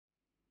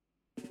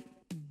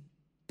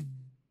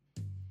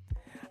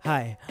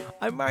Hi,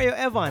 I'm Mario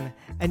Evan,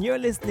 and you're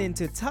listening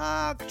to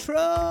Talk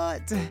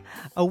Truth,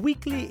 a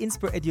weekly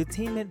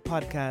edutainment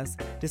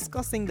podcast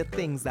discussing the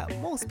things that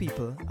most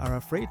people are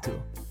afraid to,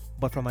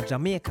 but from a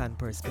Jamaican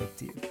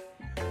perspective.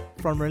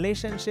 From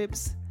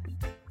relationships,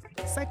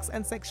 sex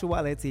and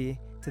sexuality,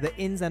 to the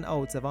ins and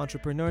outs of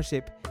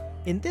entrepreneurship,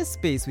 in this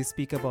space we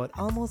speak about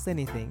almost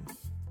anything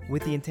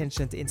with the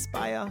intention to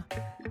inspire,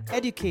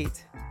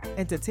 educate,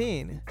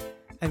 entertain,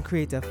 and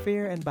create a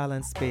fair and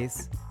balanced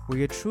space where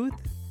your truth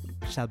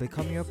shall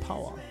become your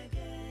power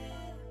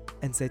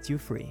and set you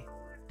free.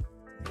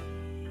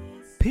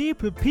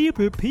 People,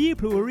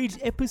 we reached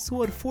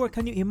episode 4.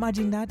 Can you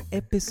imagine that?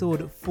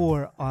 Episode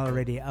 4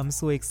 already. I'm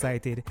so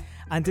excited.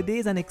 And today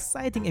is an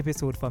exciting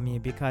episode for me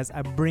because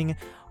I bring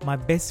my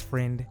best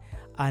friend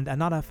and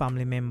another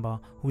family member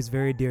who's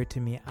very dear to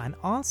me and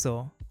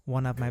also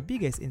one of my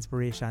biggest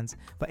inspirations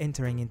for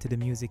entering into the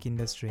music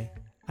industry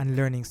and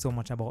learning so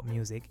much about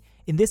music.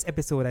 In this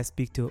episode, I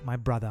speak to my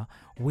brother,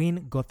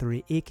 Wayne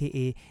Guthrie,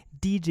 aka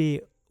DJ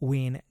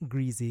Wayne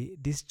Greasy,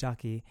 disc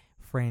jockey,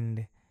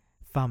 friend,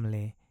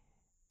 family,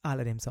 all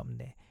of them something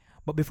there.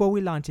 But before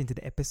we launch into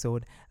the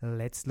episode,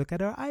 let's look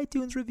at our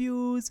iTunes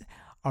reviews.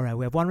 Alright,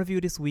 we have one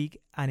review this week,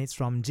 and it's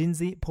from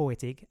Jinzy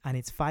Poetic, and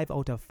it's 5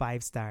 out of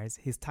 5 stars.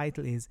 His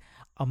title is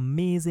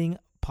Amazing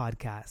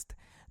Podcast.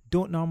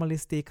 Don't normally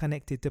stay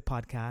connected to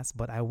podcasts,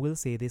 but I will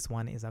say this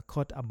one is a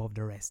cut above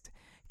the rest.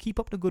 Keep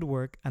up the good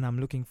work, and I'm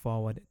looking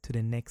forward to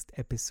the next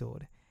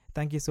episode.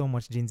 Thank you so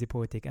much, Jinzy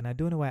Poetic. And I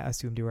don't know why I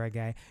assumed you were a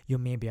guy. You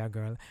may be a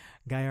girl.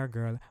 Guy or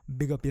girl,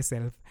 big up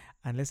yourself.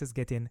 And let's just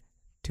get in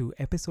to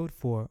episode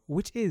 4,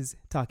 which is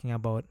talking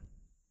about,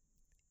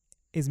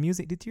 is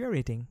music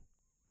deteriorating?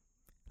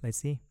 Let's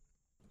see.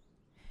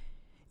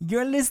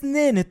 You're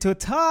listening to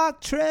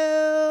Talk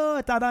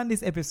Truth. And on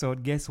this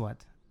episode, guess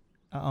what?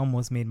 I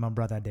almost made my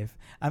brother deaf.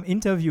 I'm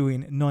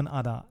interviewing none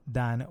other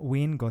than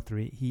Wayne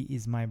Guthrie. He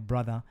is my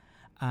brother.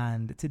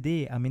 And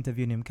today I'm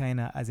interviewing him kind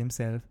of as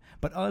himself,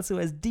 but also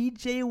as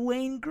DJ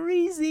Wayne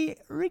Greasy.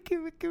 Ricky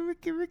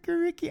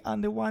on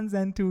the ones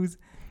and twos.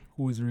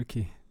 Who's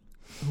Ricky?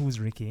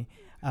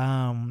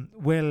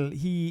 Well,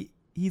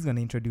 he's going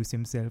to introduce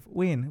himself.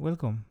 Wayne,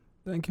 welcome.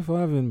 Thank you for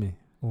having me.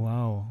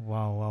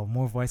 Wow.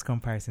 More voice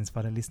comparisons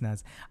for the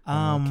listeners.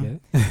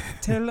 Okay.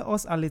 Tell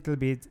us a little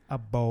bit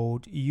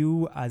about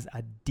you as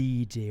a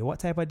DJ. What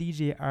type of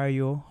DJ are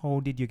you?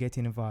 How did you get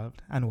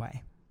involved and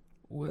why?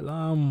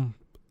 Well,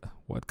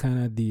 what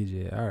kind of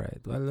DJ? All right.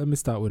 Well, let me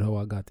start with how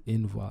I got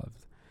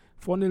involved.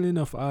 Funnily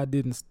enough, I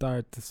didn't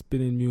start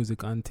spinning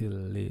music until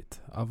late.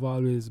 I've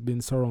always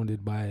been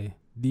surrounded by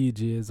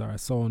DJs or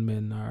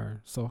soundmen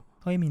or so.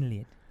 How you mean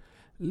late?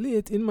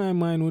 Late in my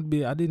mind would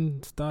be I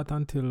didn't start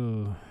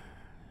until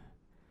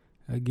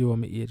I give up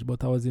my age,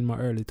 but I was in my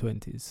early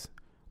 20s.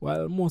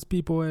 Well, most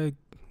people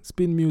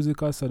spin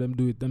music also them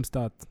do it. Them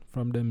start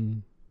from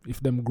them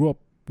if them grow up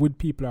with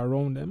people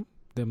around them.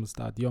 Them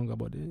start younger,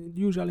 but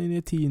usually in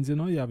your teens,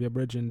 you have your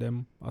brethren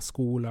them at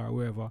school or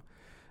wherever,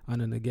 and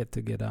then they get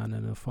together and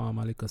then they form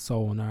a little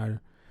sound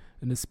or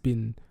and they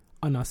spin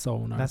on a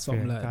sound or that's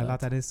something fair. like that. A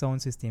lot of the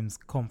sound systems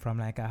come from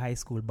like a high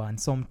school band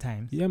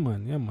sometimes. Yeah,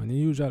 man.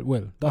 Usually,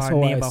 well, that's or how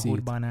I see neighborhood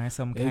it. band or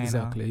some kind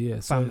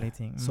of family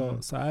thing. So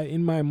I,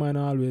 in my mind,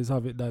 I always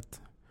have it that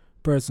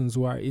persons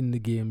who are in the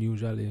game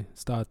usually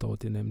start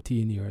out in them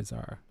teen years,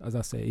 or as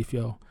I say, if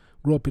you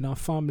grow up in a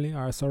family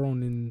or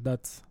surrounding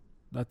that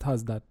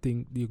has that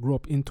thing, you grow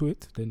up into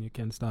it, then you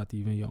can start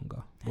even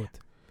younger. But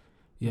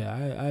yeah,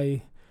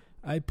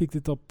 I picked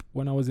it up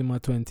when I was in my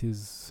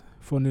 20s.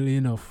 Funnily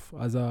enough,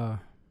 I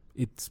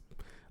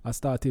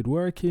started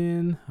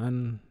working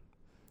and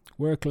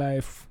work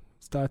life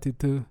started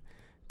to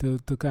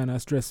kind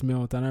of stress me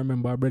out. And I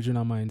remember a brethren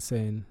of mine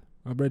saying,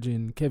 my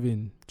brethren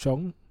Kevin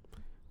Chung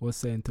was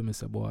saying to me,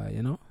 say,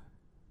 boy,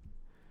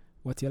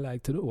 what you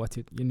like to do, what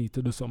you need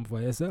to do something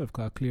for yourself,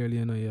 because clearly,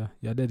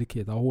 you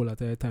dedicate a whole lot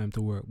of your time to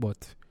work,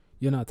 but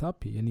you're not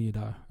happy. You need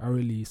a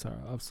release or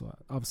of sort.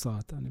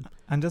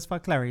 And just for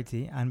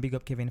clarity, and big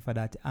up Kevin for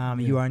that,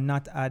 you are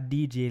not a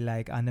DJ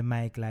like on the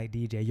mic like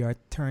DJ. You're a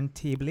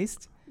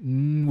turntablist?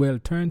 Well,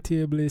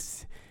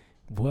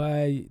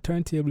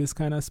 turntablists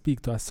kind of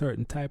speak to a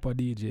certain type of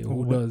DJ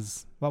who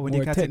does what would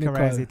you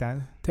categorize it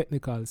as?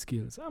 Technical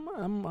skills.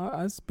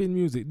 I spin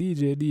music,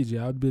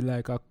 DJ. I'd be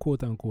like a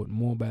quote-unquote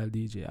mobile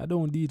DJ. I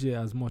don't DJ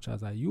as much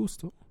as I used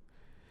to,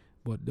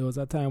 but there was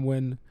a time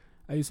when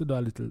I used to do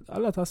a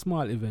lot of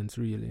small events,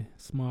 really,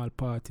 small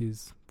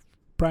parties.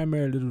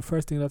 Primarily, the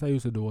first thing that I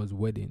used to do was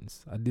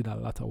weddings. I did a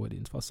lot of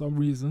weddings. For some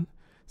reason,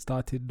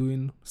 started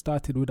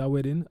with a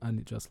wedding, and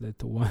it just led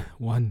to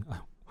one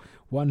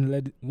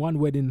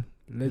wedding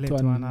led to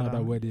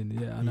another wedding.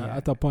 Yeah, and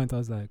at a point I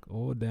was like,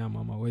 oh damn,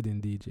 I'm a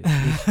wedding DJ,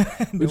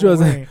 which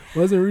wasn't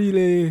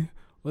really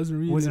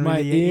my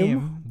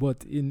aim.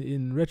 But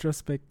in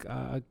retrospect,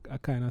 I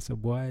kind of said,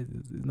 boy,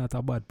 it's not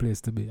a bad place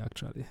to be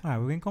actually. All right,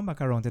 we're gonna come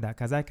back around to that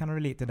because I can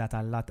relate to that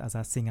a lot as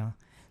a singer.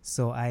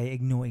 So I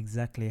know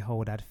exactly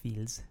how that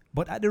feels.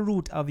 But at the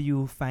root of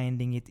you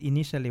finding it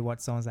initially,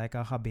 what sounds like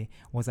a hobby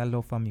was a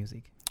love for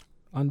music.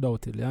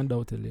 Undoubtedly.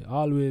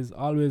 Always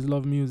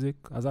love music.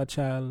 As a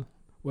child,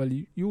 well,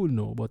 you will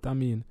know, but I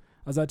mean,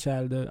 as a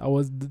child, I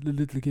was the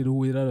little kid who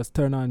would just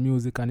turn on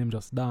music and him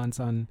just dance.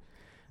 And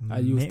I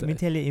used to... Me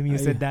tell you, him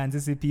used to dance. You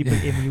see people,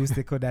 him used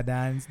to could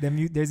dance.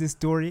 There's a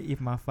story,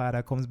 if my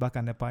father comes back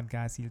on the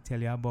podcast, he'll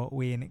tell you about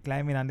Wayne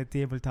climbing on the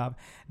tabletop,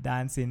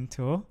 dancing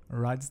to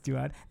Rod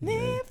Stewart. Yeah.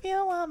 If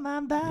you want my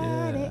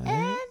body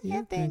and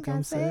you think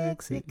I'm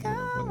sexy,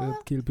 come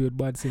Kill people with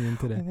bad singing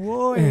today.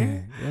 Whoa.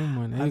 Yeah,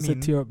 man. I used to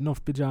tear up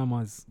enough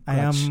pajamas. I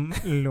am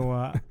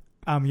lower.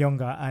 I'm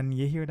younger, and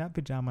you hear that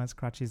pajamas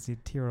scratches, you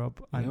tear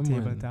up on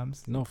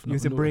tabletops. You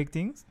used to break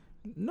things?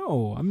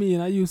 No, I mean,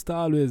 I used to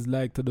always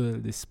like to do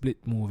the split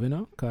move, you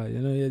know, because, you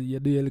know, you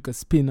do your little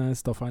spin and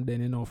stuff, and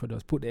then, you know, for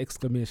just put the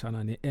exclamation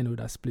on the end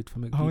with a split for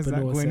me. How's that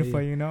going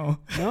for you now?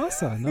 No,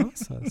 sir,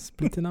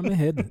 splitting on my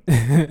head.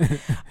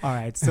 All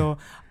right, so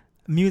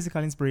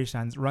musical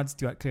inspirations, Rod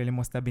Stewart clearly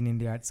must have been in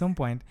there at some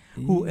point.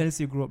 Who else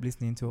you grew up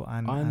listening to?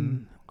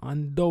 And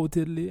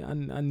undoubtedly,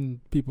 and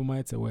people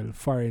might say, well,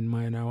 foreign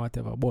mine or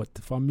whatever, but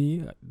for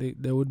me,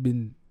 there would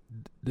be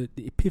the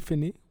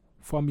epiphany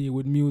for me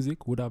with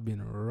music would have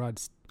been Rod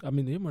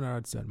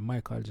Stewart,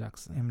 Michael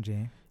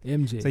Jackson,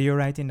 MJ. So you're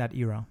right in that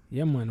era.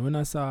 Yeah, man. When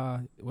I saw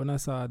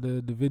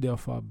the video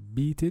for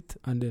Beat It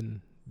and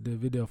then the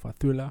video for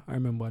Thriller, I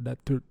remember that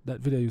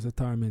video used to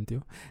torment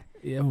you.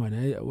 Yeah,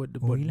 man.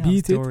 But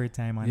Beat It, story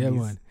time on this.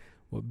 Man.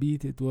 But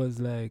Beat It was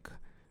like,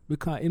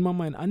 because in my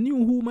mind I knew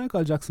who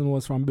Michael Jackson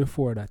was from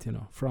before that, you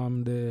know,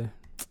 from the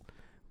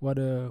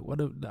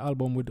the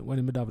album with when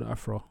he did have the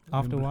afro.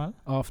 Off the Wall?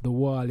 Off the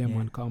Wall, yeah.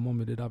 Man. Cause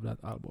Mommy did have that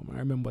album. I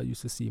remember I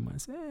used to see man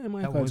say, hey,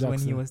 Michael that was Jackson.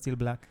 When he was still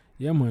black.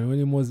 Yeah, man. When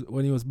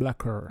he was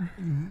blacker.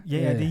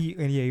 Yeah.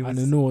 He was, and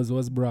the nose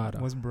was broader.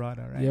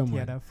 Right? Yeah, He man.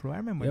 had afro. I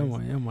remember. Yeah,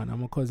 man. And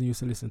my cousin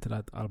used to listen to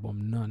that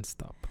album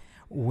non-stop.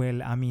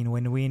 Well, I mean,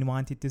 when Wayne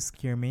wanted to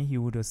scare me, he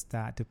would just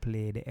start to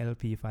play the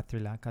LP for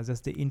Thriller, because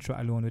just the intro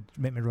alone would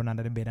make me run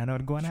under the bed. And I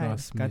would go and hide.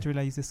 Because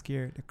Thriller used to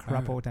scare the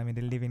crap out of me,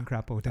 the living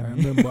crap out of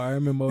me. I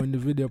remember when the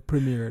video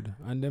premiered,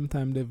 and them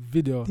time the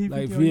video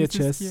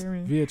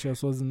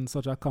VHS wasn't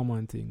such a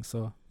common thing.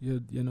 So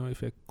you know,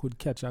 if you could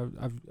catch a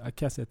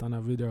cassette on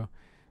a video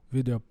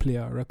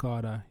player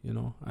recorder, you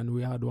know, and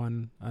we had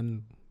one,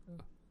 and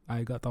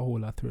I got a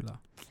whole of Thriller.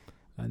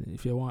 And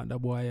if you want the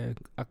boy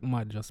act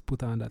mad, just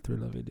put on that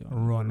Thriller video.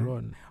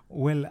 Run.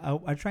 Well,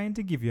 I'm trying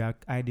to give you an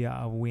idea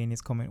of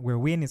where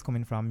Wayne is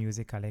coming from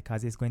musically,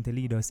 because it's going to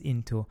lead us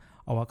into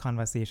our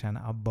conversation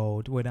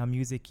about whether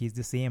music is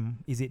the same,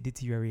 is it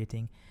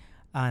deteriorating?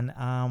 And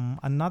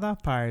another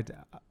part.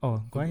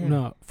 Oh, go ahead.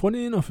 No,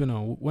 funny enough, you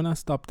know, when I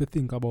stopped to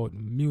think about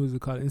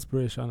musical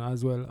inspiration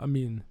as well, I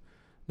mean,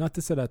 not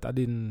to say that I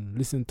didn't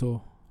listen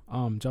to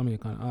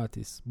Jamaican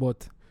artists,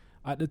 but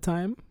at the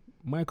time,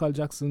 Michael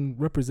Jackson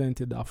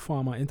represented a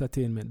form of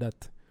entertainment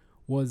that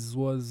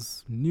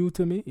was new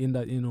to me, in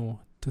that, you know,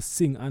 to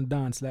sing and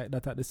dance like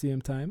that at the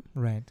same time.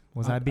 Right.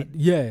 Was that a bit?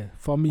 Yeah,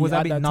 for me. Was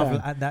that a bit novel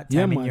time. At that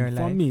time in your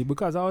life? For me,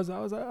 because I was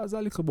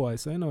a little boy,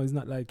 so you know, it's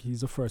not like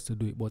he's the first to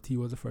do it, but he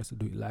was the first to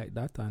do it like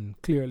that, and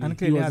clearly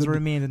has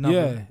remained a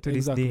novel to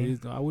exactly. this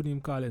day. I wouldn't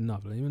even call it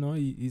novel. You know,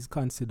 he's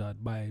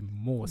considered by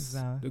most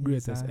the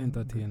greatest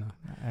entertainer.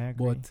 I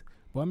agree. But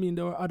I mean,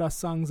 there were other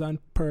songs and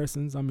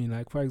persons. I mean,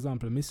 like for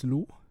example, Miss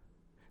Lou.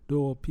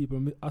 Though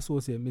people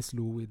associate Miss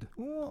Lou with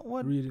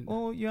reading.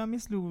 Oh, you're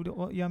Miss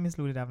Lou. You're Miss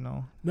Lou did have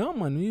now. No,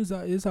 man. We used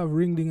to have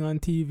Ring Ding on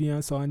TV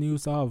and so on.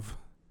 Used to have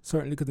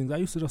certain little things. I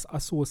used to just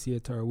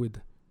associate her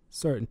with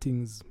certain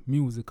things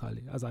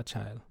musically as a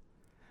child.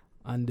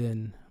 And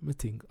then I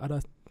think other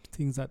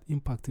things that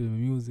impacted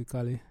me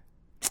musically.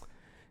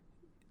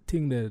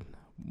 Think that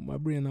my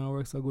brain now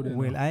works so good.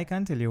 Well, I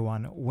can tell you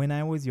one. When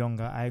I was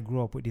younger, I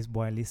grew up with this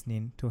boy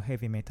listening to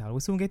heavy metal. We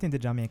soon get into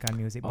Jamaican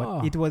music,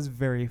 but it was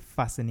very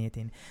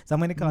fascinating. So I'm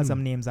going to call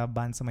some names of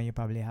bands some of you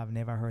probably have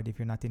never heard if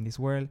you're not in this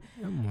world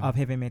of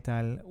heavy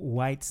metal.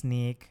 White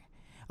Snake.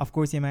 Of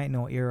course, you might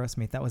know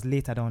Aerosmith. That was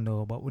later down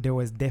though, but there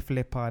was Def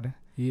Leppard.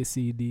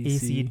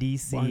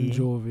 AC/DC. Bon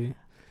Jovi.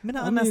 I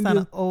don't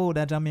understand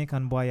that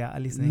Jamaican boy are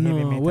listening to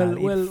heavy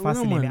metal. It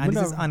fascinates me. And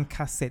this is on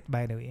cassette,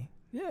 by the way.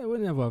 Yeah, we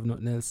never have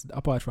nothing else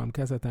apart from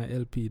cassette and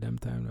LP them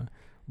time now.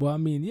 But I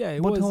mean, yeah,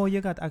 it was... But how you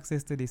got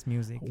access to this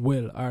music?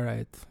 Well, all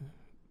right.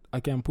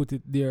 I can put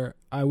it there.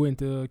 I went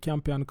to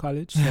Campion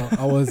College, so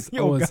I was...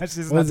 gosh,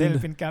 it's not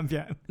helping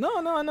Campion.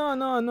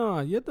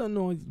 No. You don't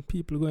know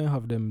people going to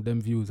have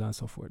them views and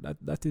so forth.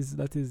 That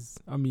is,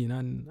 I mean,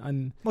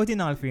 and... But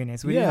in all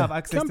fairness, we didn't have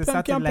access to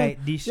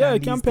satellite dish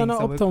and these Campion things,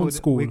 so Uptown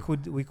School.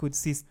 We could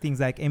see things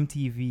like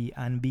MTV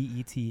and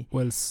BET.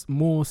 Well,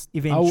 most...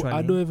 Eventually.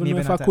 I don't even know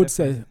if I could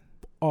say...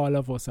 all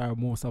of us or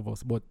most of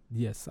us, but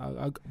yes,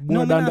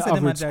 more than the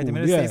average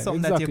school. Say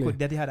something exactly.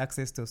 that you had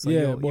access to. So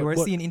you were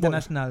seeing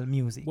international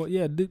music. But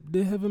yeah,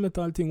 the heavy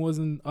metal thing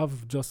wasn't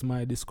of just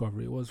my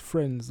discovery. It was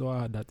friends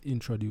that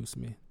introduced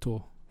me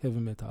to heavy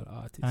metal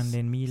artists. And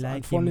then me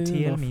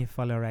me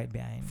follow right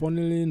behind.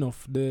 Funnily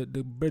enough, the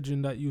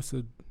brethren that used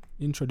to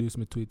introduce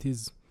me to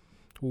it,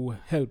 who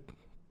helped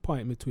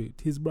point me to it,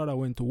 his brother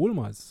went to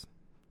Wolmer's.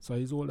 So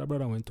his older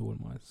brother went to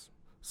Wolmer's.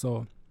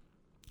 So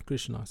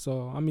Krishna.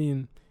 So I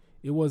mean,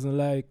 it wasn't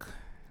like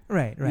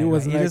Right. it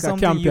wasn't It is like a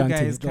something you champion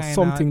thing. guys It was kinda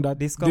something that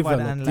discovered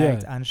developed, and yeah.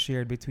 liked and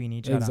shared between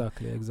each other.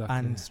 Exactly.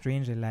 And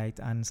strangely liked,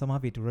 and some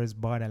of it was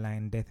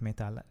borderline death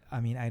metal.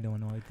 I mean, I don't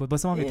know, but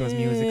some of it was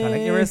musical.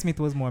 Like Aerosmith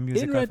was more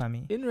musical for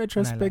me. In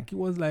retrospect, it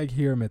was like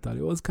hair metal.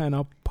 It was kind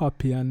of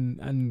poppy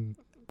and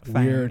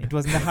Fine. weird. It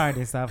wasn't the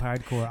hardest of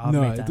hardcore of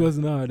No, metal. it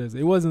wasn't the hardest.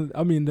 It wasn't.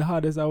 I mean, the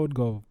hardest I would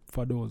go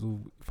for those who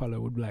follow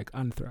would be like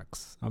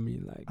Anthrax. I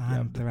mean, like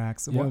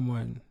Anthrax. Yeah,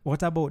 man.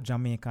 What about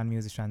Jamaican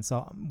musicians?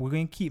 So we're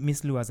going to keep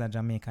Miss Lou as a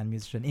Jamaican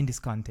musician in this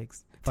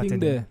context. Thing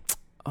there.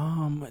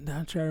 I'm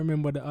trying to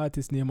remember the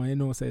artist name. I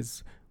know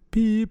says,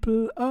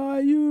 "People, are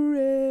you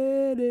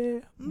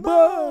ready?"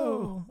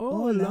 Bo! Oh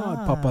Lord, Lord.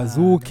 Papa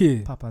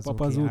Zuki. Papa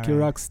Zuki alright.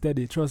 rock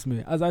steady. Trust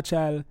me. As a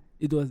child,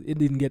 it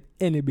didn't get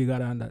any bigger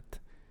than that.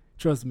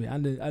 Trust me.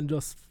 And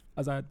just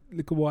as a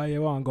little boy,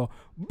 you want to go,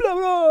 blah,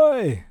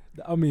 blah.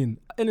 I mean,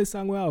 any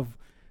song we have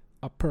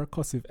a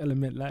percussive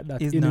element like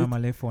that Is in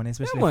normally fun,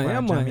 especially for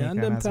yeah, man. Jamaican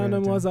And them as time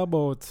well, was too.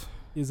 about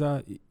is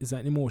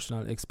an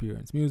emotional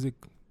experience. Music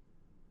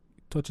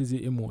touches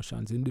your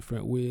emotions in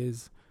different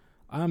ways.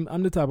 I'm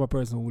the type of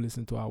person who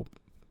listen to a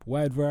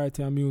wide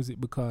variety of music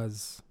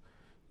because,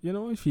 you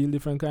know, I feel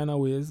different kind of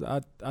ways.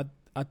 I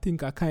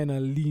think I kind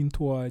of lean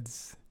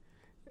towards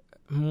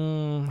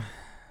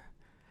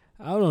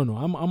I don't know.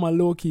 I'm a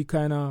low key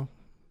kind of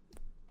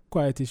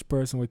quietish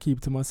person who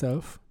keep to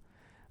myself,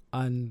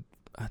 and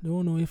I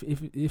don't know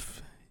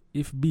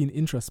if being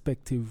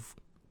introspective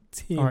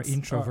or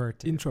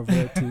introverted.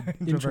 introverted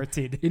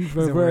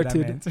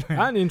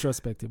and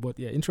introspective, but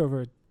yeah,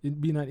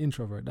 being an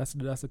introvert, that's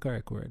the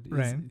correct word.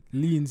 Right. It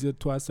leans you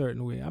to a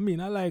certain way. I mean,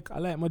 I like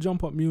my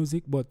jump up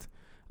music, but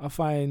I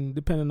find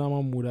depending on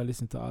my mood, I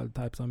listen to all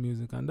types of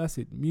music, and that's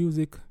it.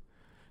 Music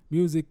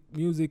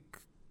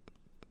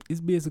is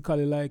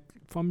basically like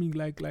for me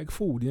like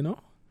food, you know.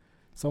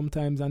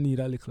 Sometimes I need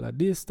a little of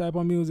this type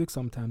of music.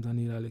 Sometimes I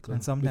need a little.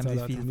 And sometimes bit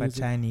you of feel that for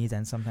music. Chinese,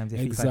 and sometimes you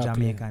feel for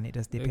Exactly. Jamaican. It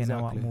just depends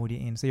on what mood you're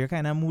in. So you're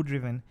kind of mood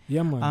driven.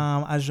 Yeah,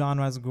 man. As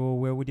genres go,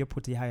 where would you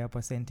put the higher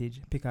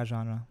percentage? Pick a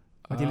genre.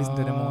 What do you listen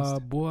to the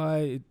most?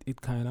 Boy, it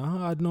kind of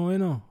hard now, you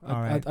know.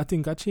 Alright. I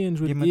think I change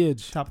with Give me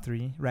age. Top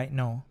 3 right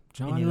now.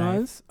 in your life.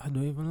 Genres? I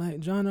don't even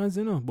like genres,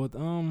 you know. But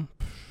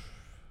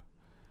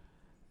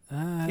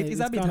It is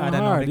a bit kinda harder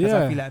now hard, because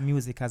yeah. I feel like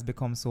music has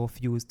become so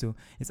fused to.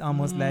 It's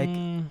almost like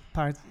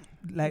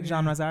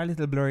genres are a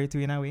little blurry too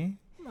in a way.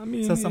 I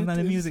mean, So sometimes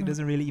the music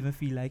doesn't really even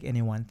feel like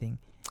any one thing.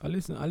 I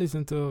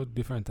listen to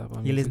different type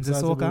of You music. listen to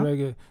So I soca?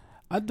 reggae.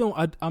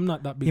 I'm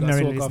not that big Him a not soca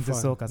really listen to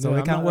fan. soca, so Yeah, we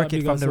I'm can not work that it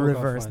big from a the soca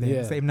reverse fan, then.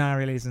 yeah. So him not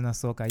really listen to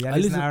soca. You I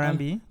listen to listen-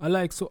 R&B?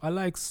 I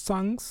like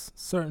songs,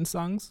 certain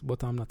songs,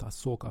 but I'm not a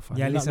soca fan.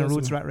 You I'm listen not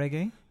roots listening- rap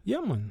reggae? Yeah,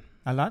 man.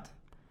 A lot?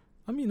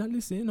 I mean, I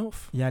listen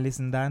enough. You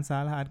listen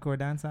dancehall, hardcore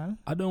dancehall?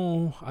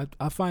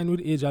 I find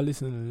with age I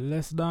listen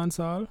less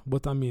dancehall,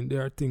 but I mean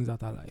there are things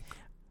that I like.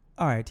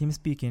 Alright, him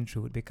speaking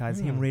truth because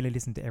him really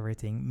listen to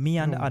everything. Me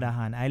on the Mm. other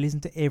hand, I listen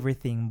to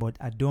everything, but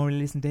I don't really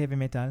listen to heavy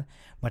metal.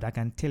 But I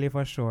can tell you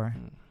for sure,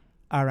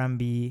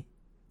 R&B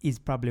is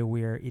probably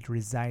where it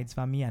resides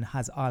for me and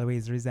has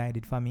always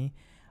resided for me.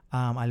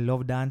 I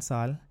love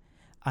dancehall,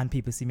 and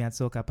people see me at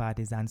soca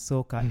parties, and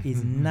soca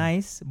is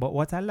nice. But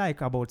what I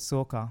like about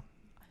soca,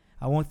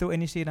 I won't throw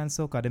any shade on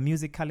soca. The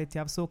musicality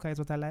of soca is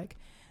what I like.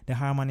 The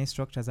harmony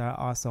structures are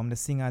awesome. The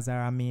singers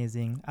are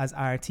amazing as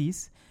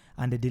artists,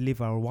 and they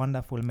deliver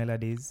wonderful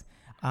melodies.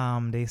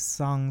 The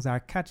songs are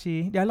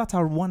catchy. There are a lot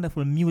of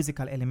wonderful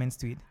musical elements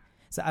to it.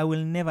 So I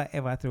will never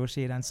ever throw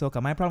shade on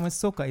soca. My problem with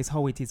soca is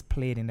how it is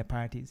played in the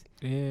parties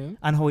Yeah.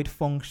 and how it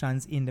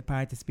functions in the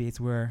party space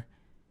where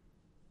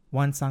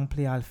one song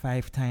play all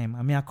 5 times.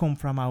 I mean, I come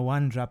from a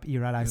one drop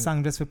era, like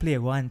song just for play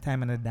one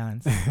time in the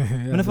dance.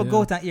 When if you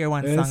go to hear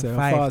one song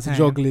 5 times,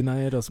 juggling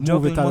and you just move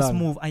juggling it must along.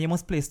 move, and you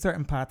must play a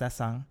certain part of the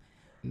song.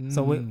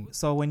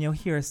 So when you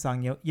hear a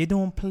song, you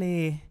don't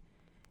play.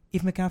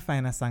 If me can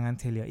find a song and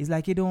tell you, it's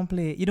like you don't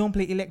play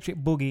Electric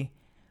Boogie,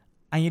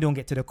 and you don't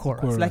get to the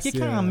chorus. Like you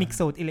can't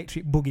mix out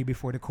Electric Boogie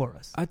before the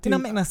chorus. It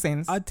don't make no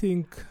sense. I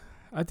think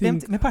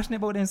Me passionate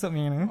about them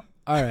something, you know.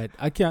 all right,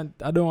 I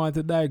don't want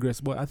to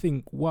digress, but I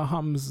think what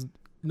happens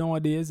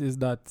nowadays is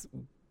that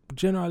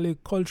generally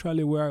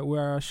culturally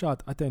we're a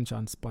short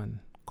attention span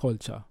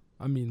culture.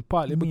 I mean,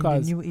 partly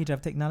because the new age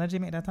of technology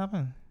make that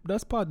happen.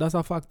 that's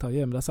a factor,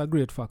 yeah, that's a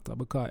great factor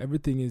because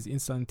everything is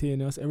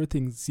instantaneous,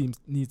 everything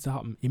needs to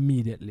happen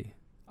immediately.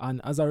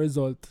 And as a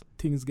result,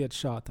 things get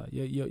shorter.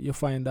 You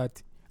find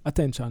that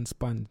attention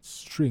span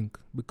shrink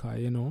because,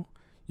 you know,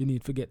 you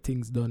need to get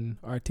things done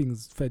or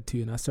things fed to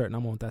you in a certain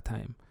amount of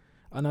time.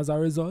 And as a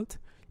result,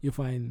 you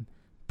find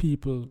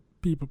people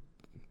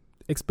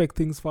expect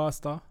things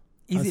faster.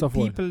 Is so it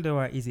forth. people though,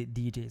 or is it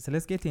DJs? So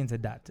let's get into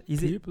that.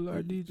 Is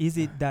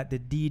it that the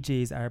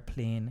DJs are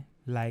playing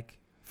like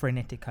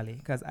frenetically?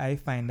 Because I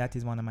find that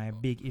is one of my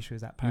big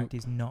issues at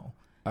parties now.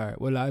 All right,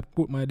 well, I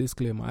put my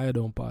disclaimer. I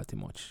don't party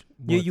much.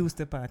 You used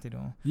to party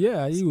though.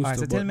 Yeah, I used Alright, to.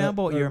 so tell me but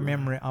about your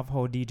memory of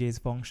how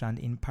DJs functioned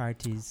in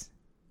parties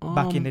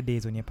back in the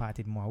days when you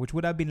partied more, which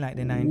would have been like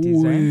the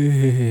 90s,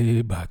 right?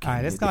 Way back. All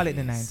right, let's call it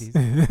the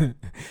 90s.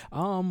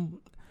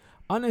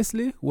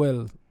 Honestly,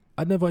 well,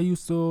 I never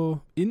used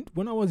to.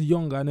 When I was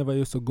younger, I never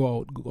used to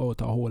go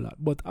out a whole lot.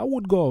 But I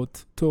would go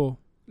out to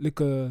like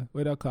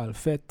what I call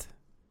fete,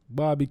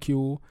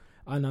 barbecue,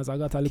 and as I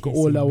got a little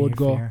older, I would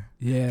go.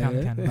 Yeah,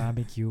 Camp and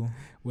barbecue.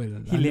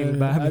 Well, Hill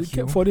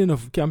barbecue. Funny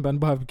enough, camp and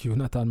barbecue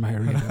not on my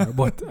radar,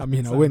 but I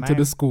mean, I It's went on to the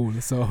mine. school,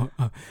 so.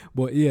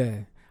 But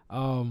yeah.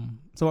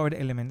 So what were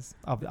the elements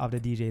of the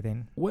DJ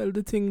then? Well,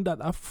 the thing that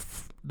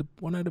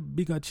one of the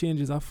bigger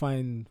changes I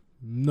find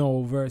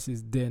now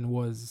versus then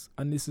was,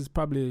 and this is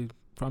probably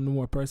from the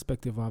more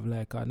perspective of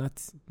like not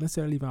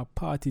necessarily even a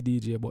party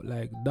DJ, but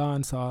like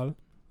dancehall,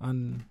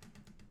 and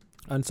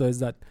so is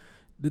that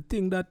the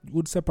thing that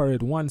would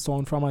separate one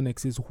sound from the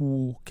next is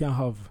who can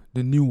have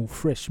the new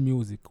fresh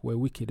music where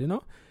wicked, you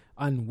know,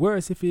 and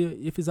worse if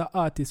it's an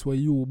artist where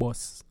you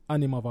boss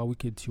and him have a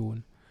wicked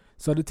tune.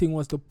 So the thing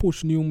was to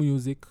push new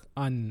music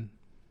and.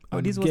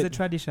 But this was the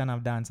tradition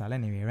of dancehall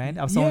anyway, right?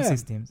 Of sound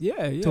systems.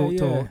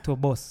 To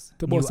boss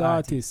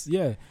artists,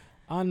 yeah.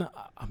 And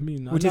I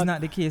mean, which is not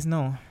the case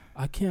now.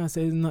 I can't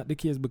say it's not the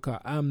case because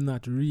I'm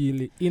not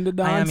really in the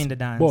dance. I am in the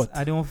dance, but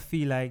I don't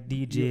feel like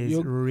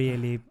DJs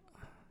really.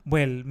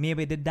 Well,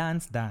 maybe the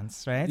dance,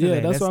 right?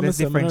 Yeah, that's what I'm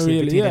saying. Differentiate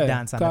Really, between the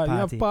dance and the party. You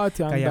have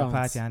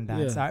party and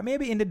dance. Yeah.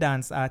 Maybe in the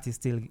dance,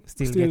 artists still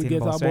get getting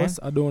boss, right?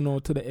 I don't know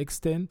to the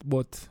extent,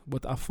 but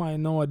I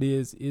find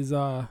nowadays is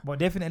But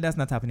definitely that's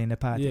not happening in the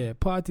party. Yeah,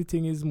 party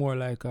thing is more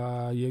like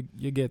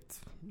you get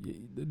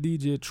the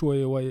DJ throw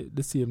you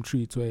the same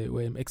treats where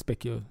him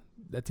expect you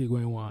that you're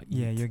going to want.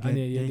 Yeah, you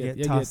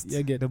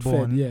get the fed,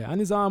 bone. yeah, and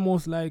it's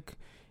almost like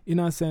in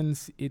a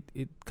sense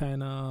it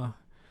kind of.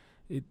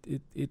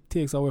 It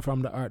takes away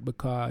from the art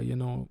because, you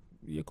know,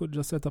 you could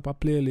just set up a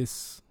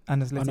playlist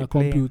on a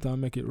computer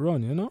and make it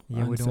run, you know? Yeah,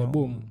 and we say don't.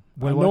 boom.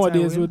 Well, and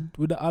nowadays with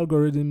the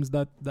algorithms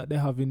that they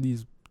have in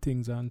these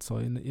things and so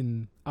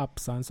in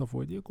apps and so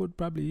forth, you could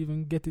probably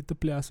even get it to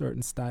play a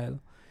certain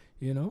style,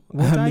 you know?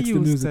 What I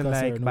used to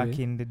like back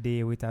in the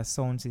day with a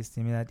sound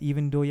system is that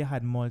even though you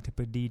had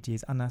multiple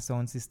DJs on a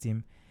sound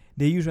system,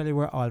 they usually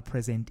were all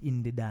present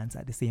in the dance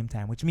at the same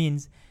time, which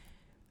means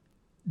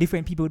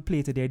different people would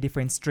play to their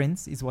different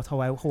strengths is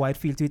how I'd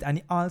feel to it.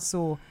 And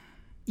also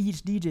each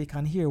DJ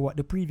can hear what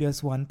the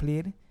previous one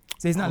played.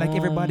 So it's not like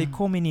everybody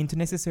coming in to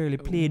necessarily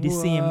play the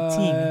same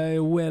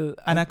thing. Well,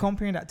 and I'm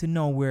comparing that to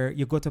now where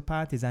you go to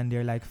parties and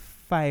there are like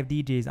 5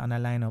 DJs on a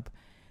lineup.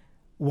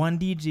 One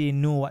DJ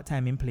know what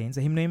time he's playing.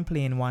 So him know him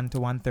playing 1 to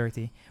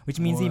 1:30,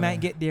 which means he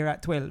might get there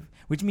at 12,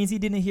 which means he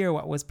didn't hear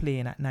what was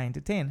playing at 9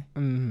 to 10.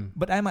 Mm-hmm.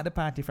 But I'm at the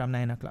party from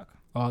 9 o'clock.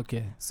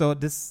 Okay. So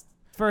this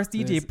first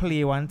DJ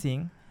play one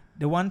thing.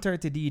 The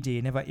 1:30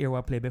 DJ never hear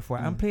what play before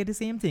and play the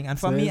same thing. And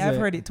for me, I've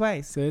heard it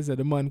twice. So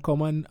the man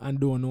come and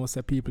don't know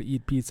say people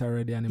eat pizza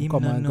already and him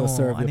come and go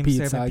serve the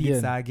pizza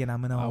again.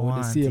 I'm not with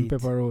the same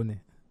pepperoni.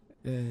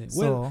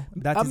 So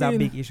that is a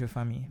big issue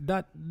for me.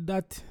 That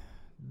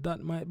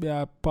might be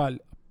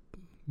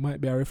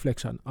a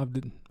reflection of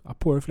a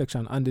poor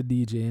reflection on the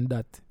DJ in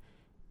that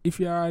if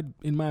you are,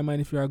 in my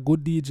mind, if you're a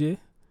good DJ,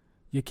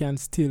 you can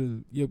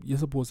still you're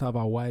supposed to have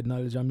a wide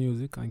knowledge of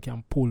music and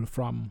can pull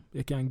from,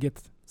 you can get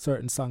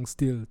certain songs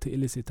still to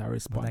elicit a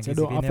response. But I guess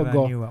if you never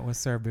knew what was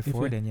served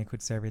before, then you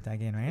could serve it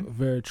again, right?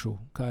 Very true.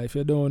 Because if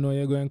you don't know,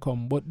 you're going to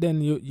come. But then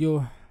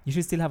you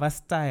should still have a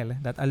style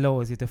that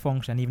allows you to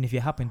function, even if you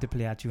happen to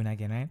play a tune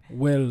again, right?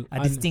 Well, a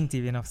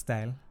distinctive enough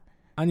style.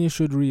 And you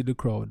should read the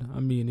crowd. I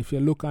mean, if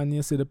you look and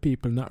you see the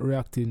people not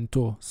reacting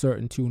to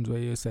certain tunes where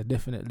you say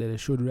definitely they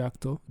should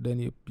react to,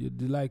 then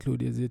the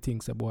likelihood is you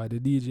think, say, boy, the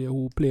DJ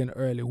who playing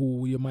early,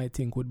 who you might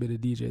think would be the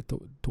DJ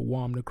to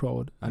warm the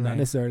crowd and not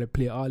necessarily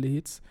play all the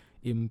hits,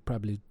 him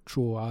probably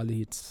throw all the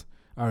hits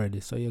already.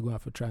 So you're going to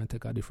have to try and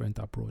take a different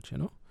approach, you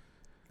know?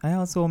 I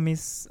also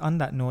on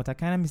that note, I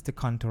kind of miss the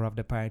contour of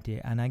the party.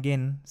 And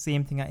again,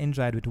 same thing I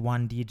enjoyed with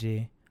one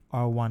DJ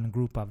or one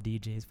group of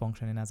DJs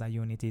functioning as a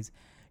unit is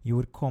you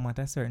would come at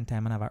a certain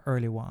time and have an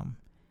early warm.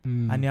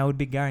 And I would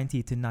be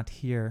guaranteed to not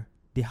hear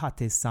the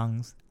hottest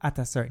songs at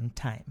a certain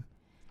time.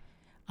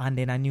 And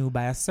then I knew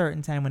by a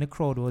certain time when the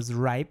crowd was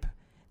ripe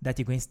that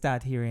you're going to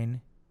start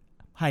hearing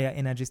higher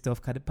energy stuff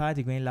because the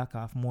party going to lock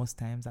off most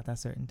times at a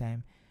certain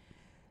time.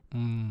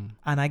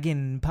 And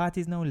again,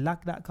 parties now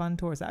lack that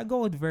contour. So I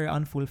go out very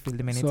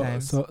unfulfilled many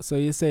times. So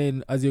you're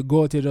saying as you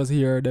go out, you just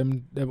hear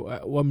them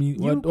what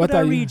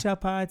are you? Reach a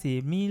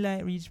party. Me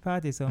like reach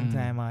party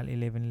sometime at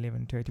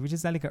 11:30, which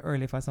is like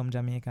early for some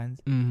Jamaicans.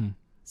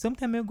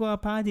 Sometimes you go a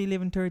party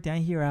 11:30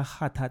 and hear a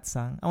hot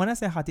song. And when I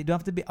say hot, it don't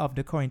have to be of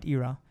the current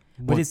era,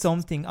 but it's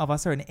something of a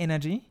certain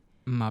energy.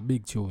 A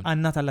big tune.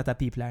 And not a lot of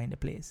people are in the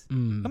place. I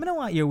mean, I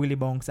want to hear Willie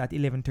Bonks at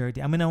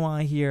 11:30. I mean, I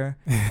want to hear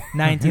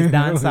 90s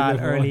dancehall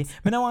early. I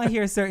mean, I want to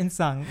hear a certain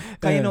song.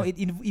 Because, you know, it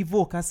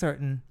evokes a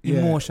certain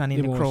emotion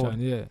in the crowd.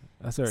 Yeah,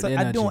 a certain so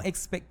energy. I don't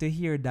expect to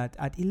hear that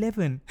at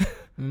 11.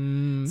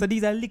 So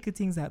these are little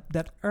things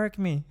that irk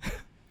me.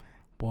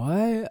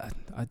 Boy,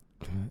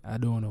 I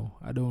don't know.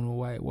 I don't know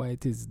why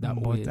it is that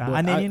way.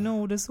 And then, you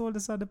know, the soul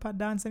of the part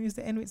dance used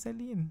to end with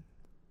Celine.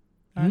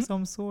 Or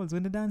some souls.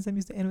 When the dance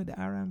used to end with the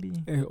R&B.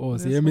 Oh,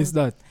 so you missed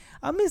that?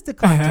 I miss the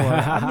contour.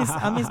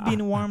 I miss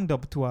being warmed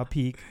up to a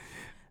peak.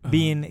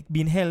 Being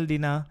held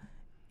in a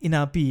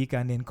peak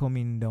and then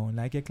coming down.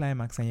 Like a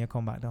climax and you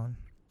come back down.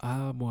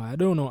 Boy, I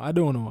don't know.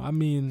 I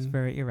mean, it's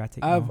very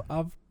erratic.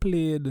 I've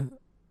played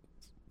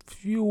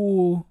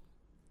few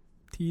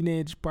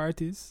teenage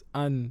parties,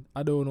 and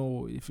I don't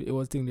know if it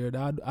was thing there.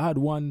 I had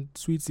one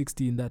Sweet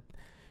 16 that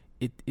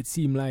it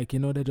seemed like, you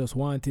know, they just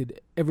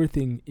wanted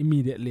everything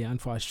immediately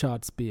and for a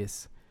short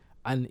space.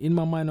 And in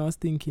my mind, I was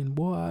thinking,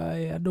 boy,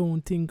 I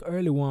don't think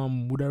early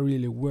one would have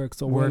really worked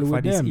so well for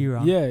with this them.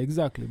 era. Yeah,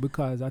 exactly,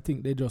 because I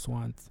think they just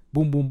want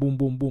boom, boom, boom,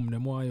 boom, boom.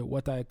 Them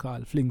what I call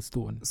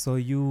flingstone. So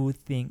you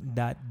think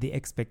that the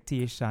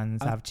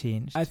expectations have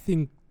changed? I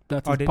think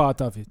that is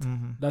part of it.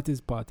 Mm-hmm. That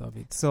is part of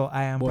it. So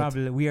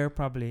we are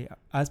probably,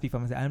 I'll speak for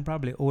myself, I'm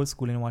probably old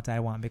school in what I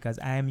want, because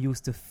I am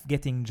used to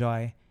getting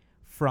joy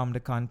from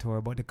the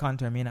contour, but the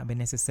contour may not be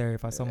necessary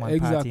for someone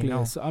exactly. partying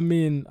now. So, I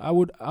mean, I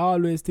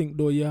always think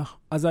though,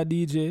 as a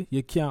DJ,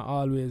 you can't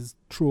always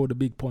throw the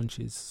big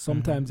punches.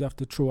 Sometimes you have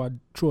to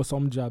throw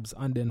some jabs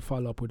and then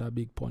follow up with a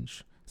big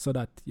punch, so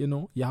that, you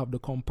know, you have the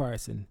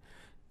comparison.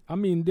 I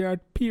mean, there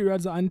are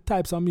periods and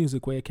types of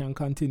music where you can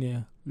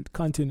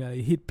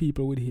continually hit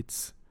people with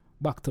hits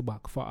back to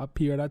back for a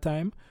period of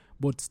time,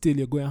 but still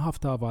you're going to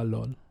have a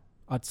lull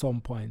at some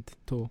point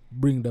to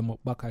bring them up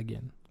back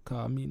again.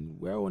 I mean,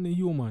 we're only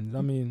humans.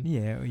 I mean,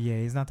 yeah,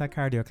 it's not a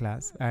cardio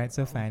class. All right,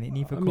 so fine. It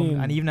needs to come,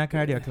 and even a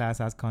cardio class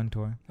has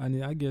contour.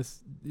 And I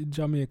guess in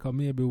Jamaica,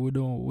 maybe we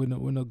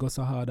don't go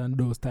so hard on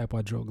those type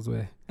of drugs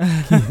where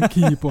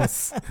keep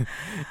us.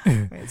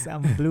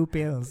 Some blue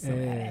pills.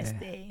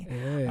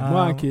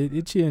 Market,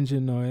 it's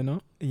changing now, you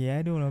know. Yeah,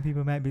 I don't know.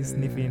 People might be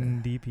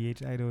sniffing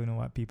DPH. I don't know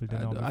what people do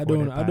now. I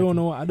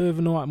don't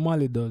even know what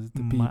Molly does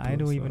to people. I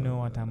don't even know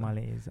what a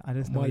Molly is. I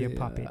just know you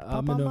pop it.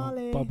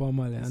 Papa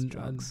Molly.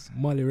 And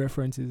Molly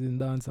references in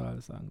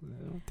dancehall songs, you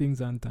know,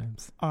 things and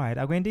times. All right,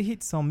 I'm going to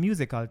hit some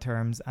musical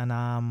terms,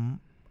 and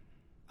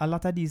a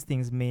lot of these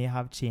things may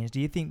have changed. Do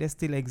you think they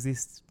still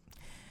exist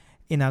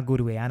in a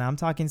good way? And I'm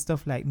talking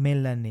stuff like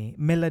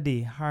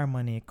melody,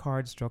 harmony,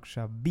 chord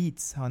structure,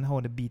 beats, and how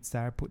the beats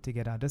are put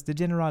together. Just the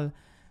general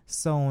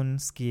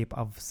soundscape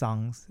of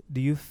songs. Do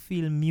you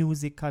feel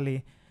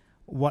musically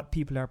what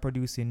people are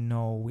producing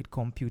now with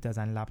computers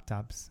and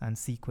laptops and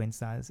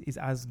sequencers is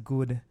as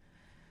good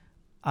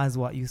as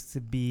what used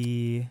to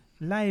be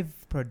live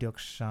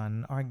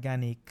production,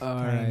 organic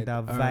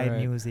vibe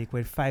music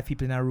with 5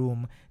 people in a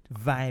room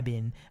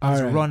vibing and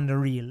just run the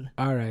reel?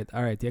 All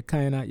right. You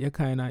kind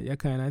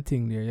of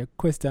thing there. Your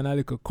question a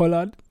little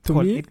colored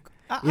to me.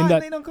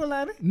 They don't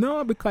colored.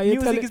 No, because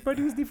music is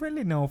produced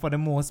differently now for the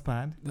most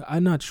part.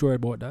 I'm not sure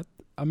about that.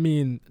 I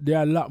mean, there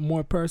are a lot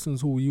more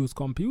persons who use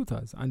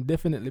computers, and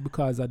definitely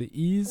because of the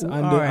ease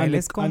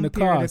let's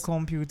compare the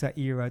computer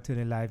era to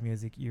the live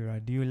music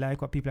era. Do you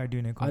like what people are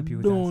doing in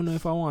computers? I don't know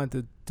if I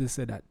wanted to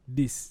say that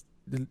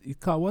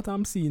because what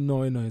I'm seeing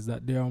now, you know, is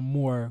that there are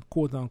more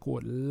quote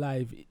unquote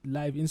live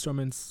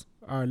instruments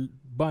or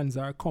bands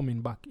are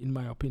coming back, in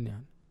my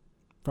opinion,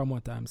 from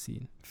what I'm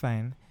seeing.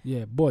 Fine.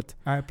 Yeah, but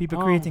are people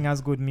creating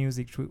as good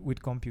music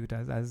with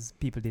computers as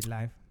people did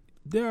live?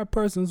 There are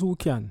persons who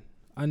can.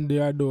 And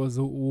there are those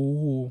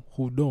who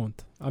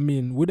don't. I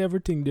mean, with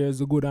everything, there's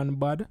the good and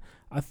bad.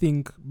 I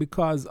think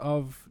because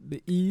of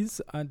the ease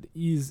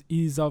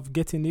of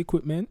getting the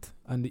equipment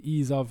and the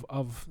ease of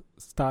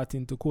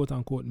starting to quote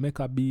unquote make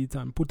a beat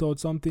and put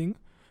out something,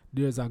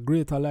 there's a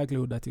greater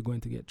likelihood that you're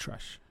going to get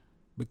trash,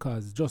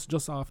 because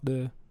just off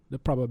the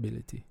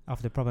probability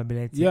of the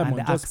probability, yeah, and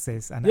man, the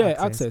access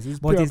is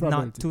but it's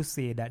probability. Not to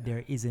say that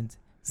there isn't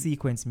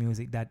sequence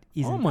music that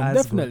isn't. Oh man,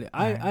 as definitely.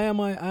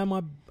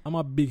 Good. I'm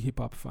a big hip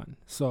hop fan,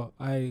 so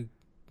I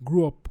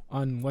grew up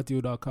on what you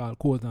would call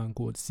quote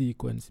unquote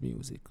sequence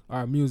music,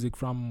 or music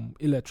from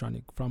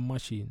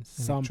machines,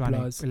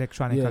 samplers,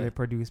 electronically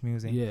produced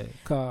music. Yeah.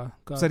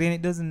 So then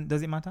does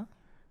it matter?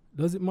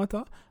 Does it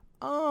matter?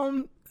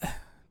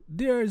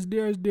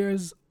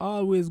 There's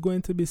always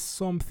going to be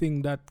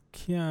something that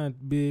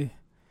can't be.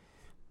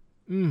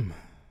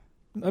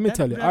 Let me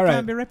tell you. All right.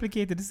 Can't be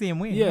replicated the same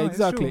way. Yeah, no,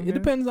 exactly. It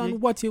depends on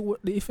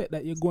the effect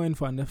that you're going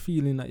for and the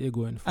feeling that you're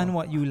going for, and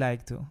what you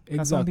like to.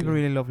 Exactly. Some people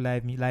really love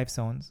live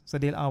sounds, so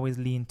they'll always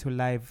lean to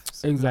live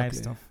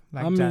stuff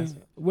like jazz.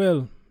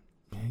 Well,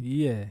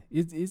 yeah,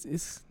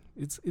 it's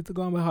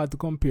gonna be hard to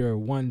compare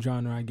one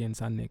genre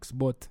against the next,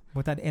 but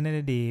at the end of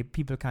the day,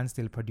 people can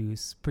still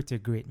produce pretty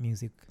great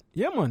music.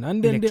 Yeah, man,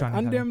 and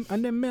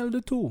then meld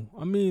the two.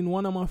 I mean,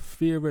 one of my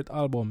favorite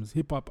albums,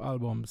 hip hop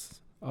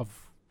albums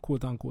of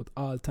quote unquote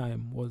all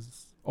time,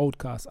 was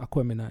Outkast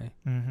Aquemini,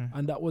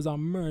 and that was a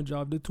merge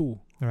of the two,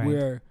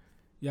 where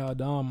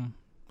the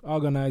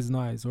Organized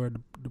Noise or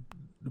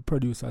the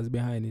producers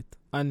behind it,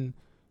 and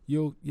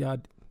you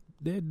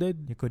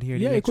could hear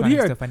the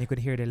electronic stuff and you could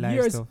hear the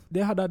live stuff. They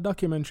had a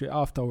documentary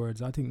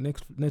afterwards. I think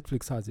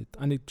Netflix has it,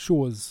 and it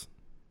shows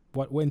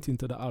what went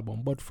into the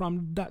album. But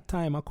from that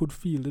time, I could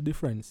feel the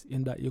difference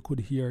in that you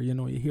could hear, you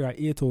hear a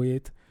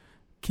 808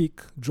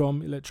 kick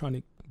drum,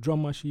 electronic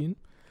drum machine.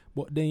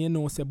 But then you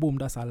know, say boom,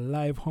 that's a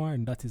live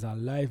horn, that is a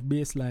live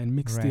bass line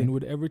mixed Right. in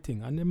with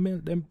everything, and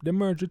they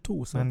merge the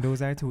two. So And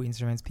those are two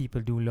instruments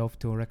people do love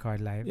to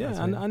record live. yeah, as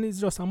and, well. and it's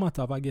just a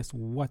matter of, I guess,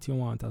 what you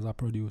want as a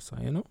producer,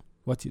 you know,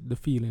 the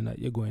feeling that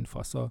you're going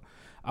for. So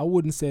I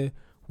wouldn't say,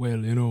 well,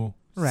 you know,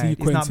 Right,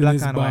 it's sequencing not black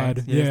is and bad.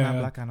 white. Yeah, it's not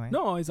black and white.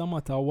 No, it's a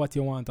matter of what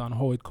you want and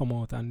how it come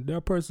out. And there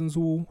are persons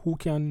who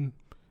can,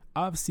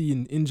 I've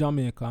seen in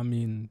Jamaica, I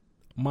mean,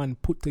 man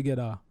put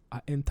together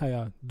an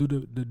entire, do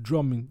the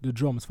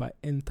drums for an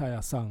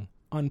entire song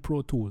on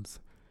Pro Tools.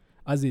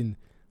 As in,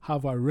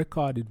 have a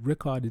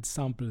recorded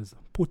samples,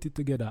 put it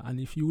together, and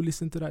if you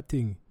listen to that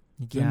thing,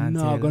 You you're can't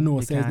not tell. gonna know,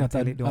 You say it's can't not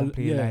tell a- it don't a-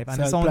 play yeah, live. And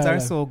so the I sounds play are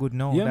live. so good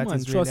now. yeah, That man,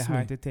 is really trust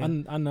hard me. to tell.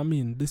 And I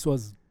mean, this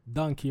was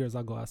donkey years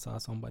ago I saw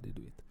somebody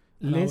do it.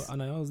 And Let's- I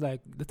was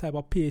like, the type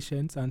of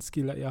patience and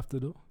skill that you have to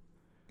do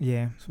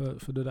yeah.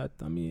 for do that.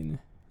 I mean,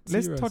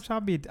 Let's serious. touch a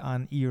bit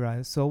on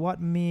eras. So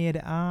what made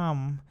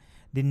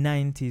the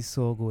 90s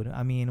so good?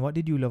 I mean, what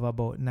did you love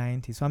about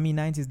 90s? So I mean,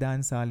 90s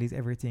dancehall is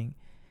everything.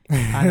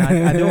 And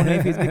I don't know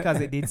if it's because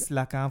it did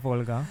slack and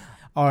vulgar,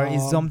 or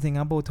it's something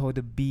about how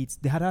the beats,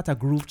 they had a lot of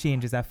groove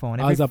changes. I found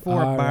every 4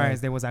 all bars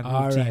right. there was a groove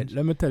All right, change.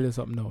 let me tell you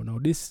something now. Now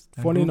this,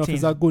 And funny groove enough,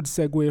 is change. a good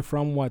segue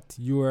from what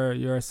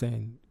you're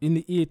saying. In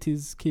the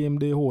 80s came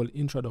the whole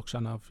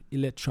introduction of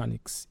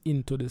electronics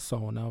into the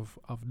sound of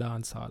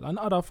dancehall and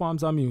other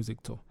forms of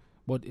music too.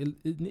 But in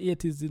the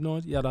 80s, you know,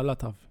 you had a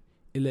lot of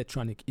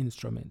electronic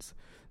instruments.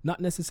 Not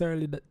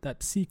necessarily that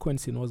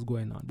sequencing was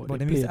going on, but But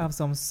they they used played. to have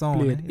some sound.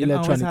 played You always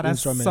electronic had a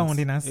instruments. sound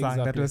in a song that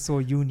Exactly. was so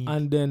unique.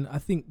 And then I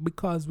think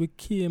because we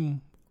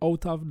came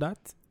out of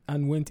that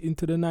and went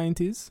into the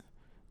 90s,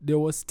 there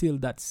was still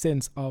that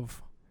sense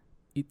of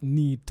it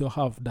need to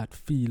have that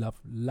feel of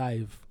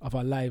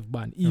a live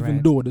band, even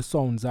Right. though the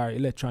sounds are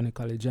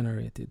electronically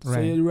generated. So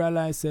Right. you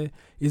realize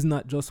it's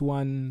not just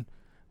one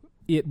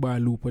 8-bar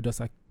loop or just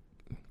like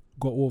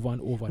go over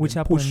and over, Which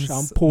then happens push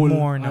and pull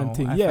more and now.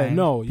 thing. I Yeah, find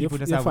no, people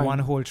just you have find, one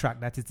whole track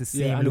that is the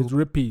same yeah, and loop. it's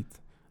repeat,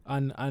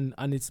 and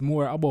it's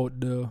more about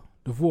the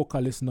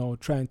vocalist now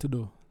trying to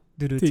do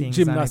To do thing, things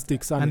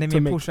gymnastics and it they to may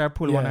make push or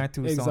pull one or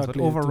two songs, but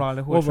exactly. overall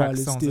the whole Overall track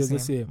it sounds stays the the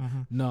same. same.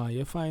 Mhm. No,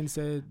 you find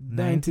say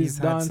 90s 90s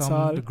had some,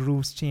 the dancehall.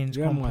 grooves change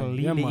Yeah, man,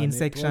 completely yeah, man. in It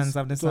sections was-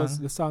 of the it was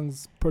song, the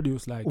songs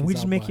produced like it's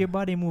which a make band. your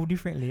body move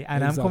differently.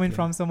 And I'm coming Exactly.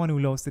 from someone who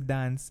loves to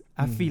dance.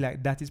 I Mhm. feel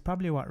like that is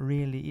probably what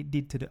really it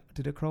did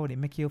to the crowd. It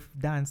make you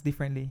dance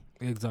differently.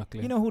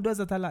 Exactly. You know who does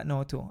that a lot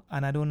now too?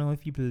 And I don't know if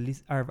people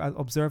are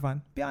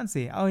observant.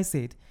 Beyonce, I always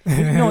say it.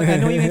 No, I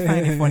know you may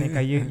find it funny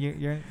because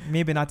you're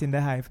maybe not in the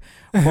hype.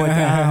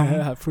 But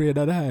afraid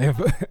of the hype.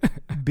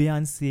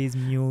 Beyonce's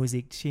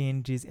music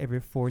changes every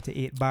 4 to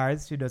 8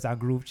 bars. She does a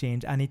groove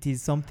change, and it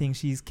is something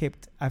she's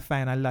kept, I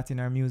find, a lot in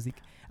her music.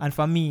 And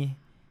for me,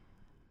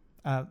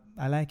 I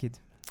like it.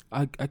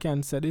 I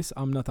can't say this.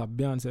 I'm not a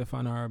Beyonce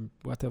fan or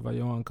whatever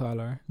you want to call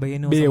her. But you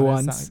know, Bay some of the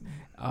once.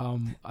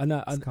 songs- And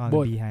it's called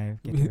but the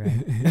Beehive. Get it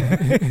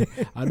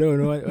right. I don't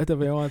know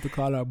whatever you want to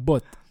call her,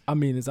 but I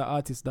mean, it's an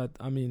artist that,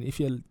 I mean, if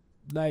you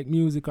like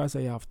music, I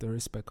say you have to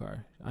respect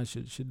her, and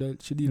she deal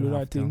You with her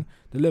have to. thing,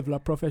 the level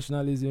of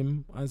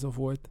professionalism and so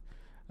forth.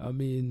 I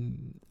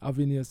mean,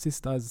 having your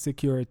sister's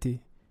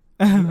security.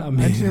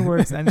 And she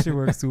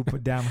works super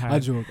damn hard. I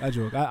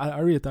joke. I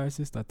rate her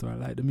sister too. I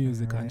like the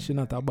music, Alright. and she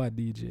not a bad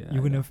DJ.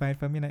 You wouldn't fight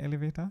for me in the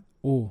elevator?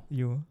 Oh,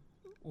 You?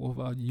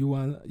 over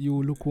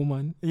you look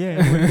woman.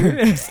 Yeah.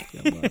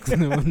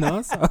 You would.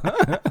 No, sir.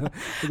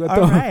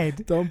 All right.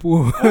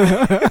 Tompu.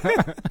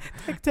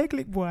 Take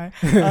lick, boy.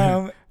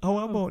 How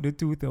about the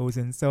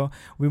 2000s? So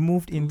we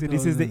moved into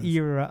this is the 2000s.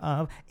 era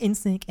of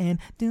NSYNC and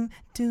do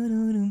do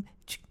do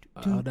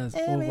do. That's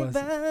over.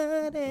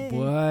 Everybody.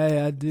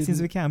 Boy, I didn't.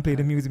 Since we can't play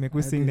the music, make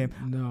we I sing them.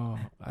 didn't- No,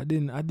 I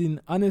didn't.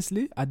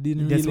 Honestly, I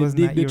didn't This really wasn't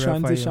dig that the era for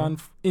you. transition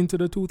into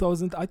the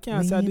 2000s. I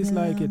can't say I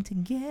dislike belong it.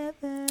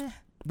 Together.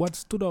 What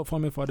stood out for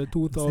me for the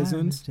Simon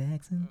 2000s?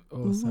 Jackson.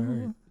 Oh, sorry.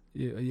 Ooh.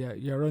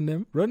 Yeah, run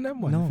them, man. No,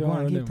 if you go want on,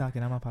 run keep them.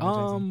 talking. I'm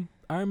apologizing.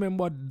 I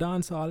remember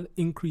dancehall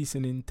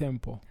increasing in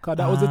tempo. Cause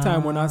that was the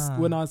time when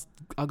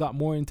I got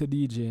more into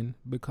DJing,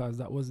 because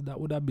that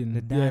would have been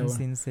The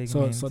dancing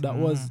segment. So that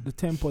was the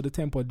tempo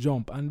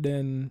jump, and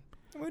then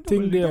We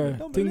Thing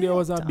there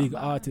was a double big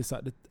up. artist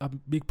a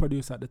big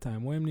producer at the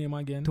time. What his name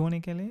again? Tony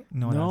Kelly?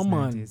 No, No, that's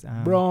man.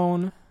 90s.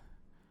 Brown,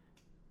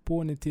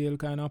 ponytail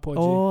kind of pudgy.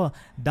 Oh,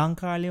 Don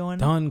Carleone.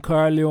 Don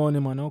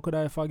Carleone, man. How could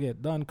I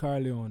forget? Don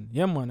Carleone.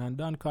 Yeah, man. And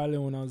Don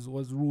Carleone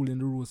was ruling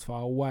the rules for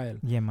a while.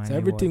 Yeah, man. So it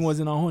everything was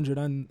in 100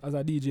 and as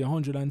a DJ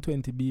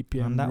 120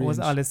 BPM. And that range. was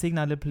all the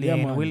signal they played. Yeah,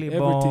 man. Willie Everything.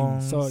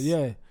 Bones. So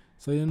yeah.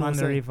 So you know. On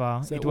the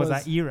river. so it was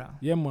an era.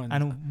 Yeah, man.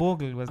 And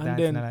Bogle was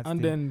dancing at that still.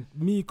 then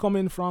me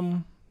coming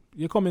from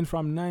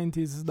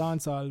 90s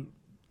dancehall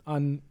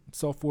and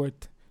so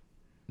forth.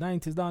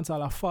 90s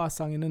dancehall, a fast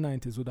song in the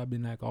 90s would have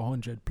been like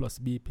 100 plus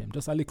BPM,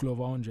 just a little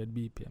over 100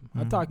 BPM.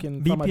 I'm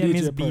talking from a BPM DJ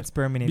is beats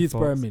per minute. beats per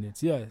folks.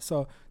 minute, yeah.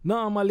 So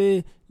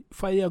normally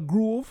for your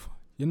groove,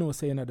 you know,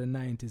 saying at the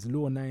 90s,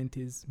 low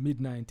 90s, mid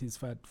 90s,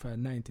 for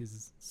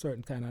 90s,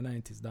 certain kind of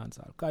 90s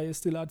dancehall. Because you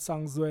still had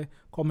songs where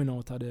coming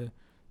out of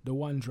the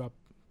one drop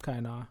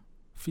kind of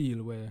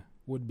feel where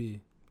would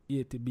be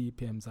 80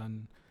 BPMs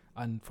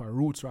and for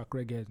roots rock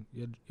reggae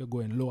you're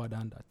going lower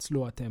than that,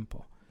 slower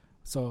tempo.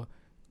 So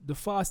the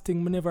fast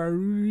thing me never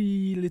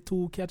really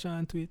too catch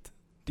on to it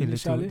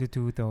initially. The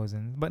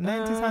 2000s. But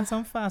 90s had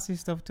some fasty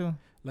stuff too.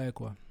 Like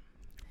what?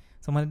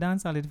 Some of the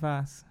dance solid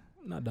fast.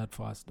 Not that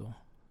fast though.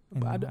 Mm,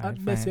 But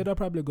at best you'd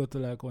probably go to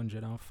like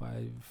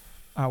 105.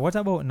 What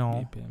about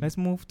now? BPM. Let's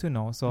move to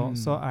now. So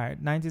all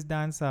right, 90s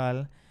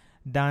dancehall,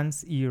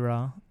 dance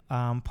era,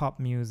 pop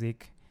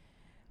music.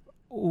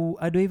 Oh,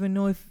 I don't even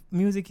know if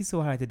music is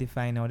so hard to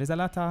define now. There's a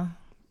lot of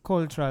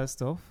cultural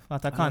stuff, a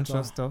lot of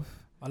conscious stuff,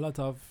 A lot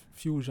of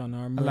fusion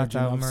or a merging lot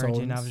of of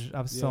merging sounds.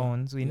 of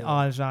sounds in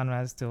all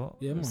genres too.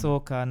 Yeah, man.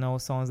 Soca now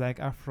sounds like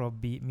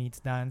Afrobeat meets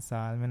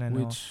dancehall. I don't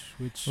know.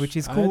 Which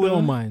is cool. I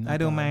don't mind. I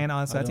don't mind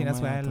also. I think don't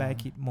that's why I mind at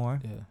like all. it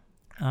more.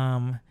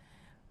 Yeah.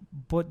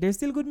 But there's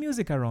still good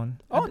music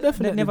around. Oh,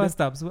 definitely. That never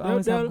stops. We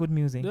always have good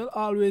music. There'll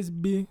always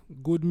be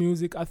good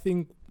music. I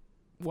think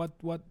what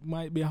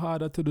might be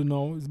harder to do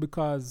now is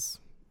because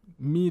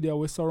media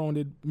we're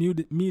surrounded.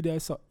 Media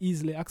is so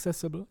easily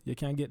accessible. You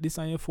can get this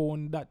on your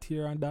phone, that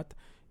here and that.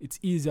 It's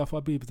easier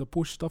for people to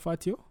push stuff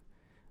at you.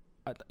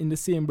 In the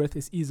same breath,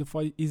 it's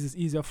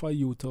easier for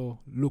you to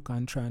look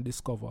and try and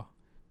discover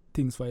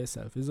things for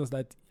yourself. It's just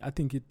that I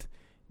think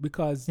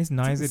because it's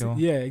noisy though.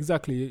 Yeah,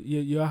 exactly.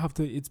 You have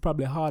to. It's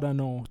probably harder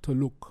now to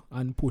look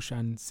and push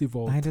and sieve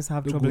out. I just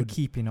have the trouble good.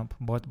 keeping up.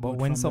 But Good when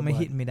from the something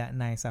bad. hit me that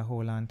nice, I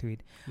hold on to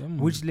it. Yeah, man.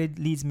 Which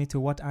leads me to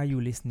what are you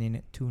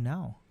listening to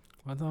now?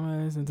 What am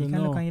I listening to You can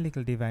now? look on your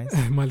little device.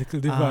 My little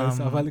device.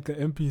 I have a little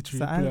MP3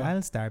 So player.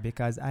 I'll start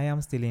because I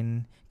am still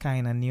in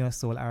kind of neo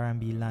soul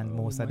R&B land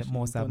most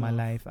of my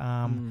life.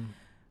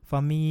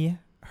 For me,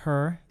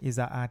 Her is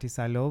an artist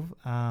I love.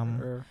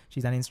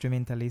 She's an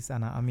instrumentalist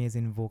and an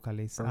amazing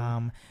vocalist.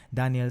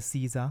 Daniel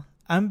Caesar.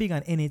 I'm big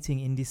on anything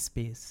in this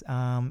space.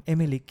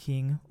 Emily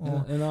King.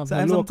 So I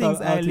have some things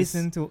I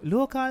listen to.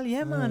 Local,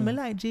 yeah, man. I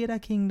like Jada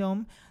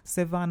Kingdom.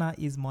 Savannah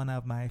is one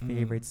of my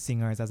favorite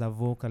singers as a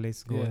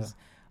vocalist goes.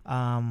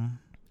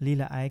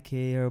 Lila Ike,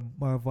 her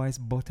voice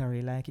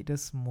buttery, like it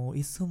just smooth.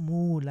 It's so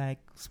smooth, like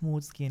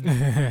smooth skin.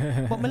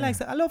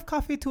 But I love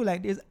coffee too.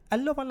 Like I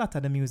love a lot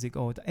of the music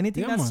out.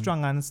 Anything that's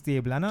strong and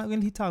stable. I'm not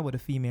going to talk about the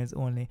females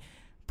only.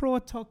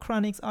 Proto,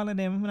 Chronics, all of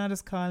them. When I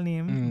just call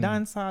name.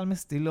 Dancehall, I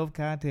still love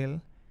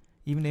Cartel.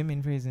 Even them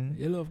in prison.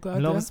 You love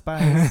Cartel? Love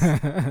Spice.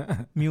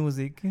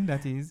 Music,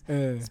 that is.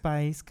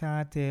 Spice,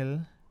 Cartel.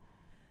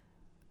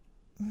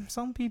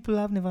 Some people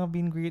have never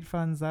been great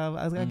fans of.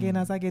 As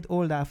I get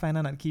older, I find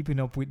I'm not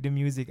keeping up with the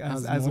music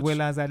as well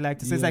as I'd like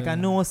to. So it's like I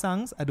know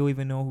songs, I don't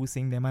even know who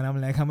sing them, and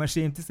I'm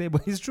ashamed to say,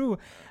 but it's true.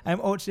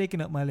 I'm out shaking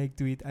up my leg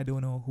to it. I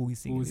don't know who is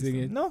singing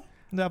it. No,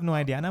 I have no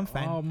idea, and I'm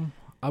fine.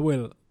 I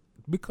will,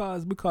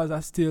 because I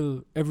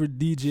still every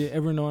DJ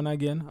every now and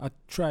again I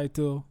try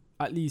to,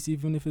 at least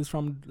even if it's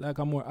from like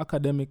a more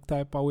academic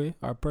type of way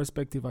or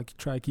perspective, I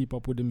try to keep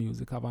up with the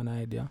music, have an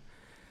idea.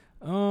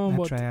 But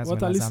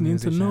what I'm listening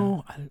to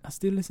now, I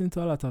still listen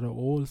to a lot of the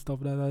old stuff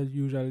that I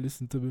usually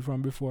listen to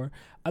from before.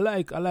 I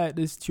like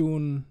this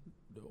tune,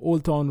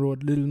 Old Town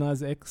Road, Lil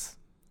Nas X.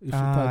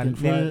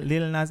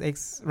 Lil Nas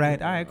X, right?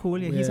 All right, cool.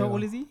 Yeah. He's how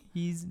old is he?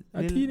 He's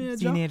a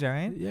teenager,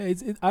 right? Yeah,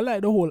 I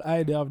like the whole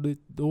idea of the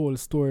whole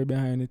story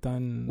behind it.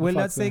 And well,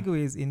 that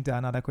segues into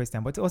another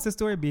question. But what's the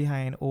story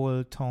behind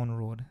Old Town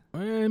Road?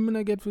 I'm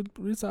gonna get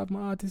rinse off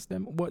my artist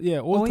them, but yeah,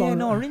 Old Town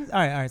Road. Rinse.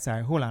 All right,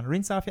 sorry, hold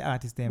on.Rinse off your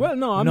artist them. Well,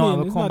 no, I mean,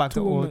 we'll come back to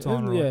Old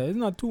Town Road. Yeah, it's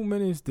not too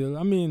many still.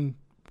 I mean,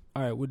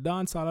 all right, with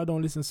dancehall I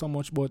don't listen so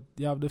much, but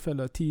you have the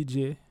fella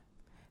TJ.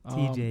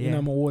 In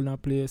a older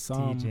place.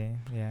 TJ,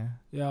 yeah.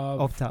 Yeah.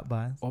 Up top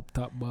bars.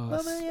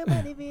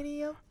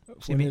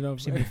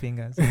 Shimmy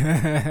fingers.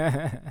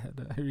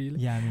 Really?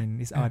 Yeah, I mean,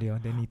 it's audio.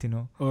 They need to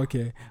know.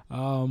 Okay.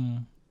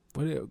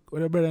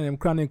 What a brother named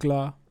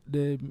Chronicler,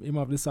 him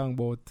have the song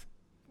about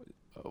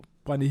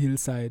on the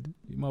hillside.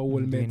 My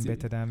old mate. Doing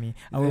better than me.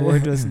 And we were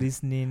just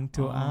listening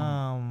to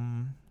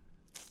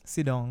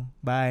Sit Down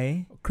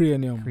by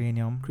Cranium.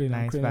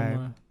 Nice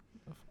vibe.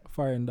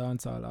 Foreign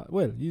dancehall.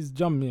 Well, he's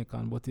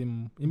Jamaican, but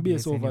him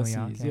based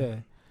overseas. York,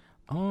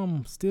 yeah.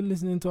 Still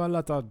listening to a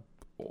lot of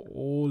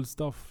old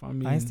stuff. I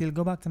mean, I still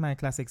go back to my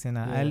classics, and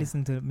I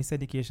listen to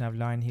Miseducation of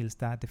Lauryn Hill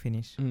start to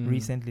finish.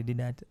 Recently did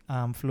that.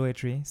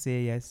 Floetry,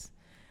 Say Yes.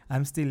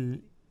 I'm still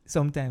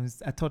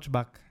sometimes a touch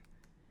back,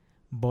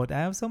 but I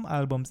have some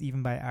albums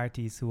even by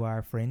artists who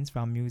are friends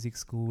from music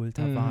school,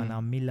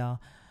 Tavana Miller,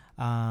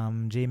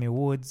 Jamie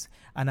Woods,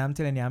 and I'm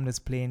telling you, I'm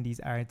just playing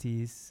these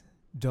artists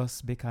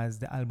just because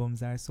the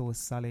albums are so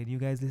solid. You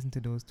guys listen to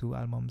those two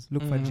albums.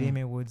 Look for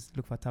Jamie Woods,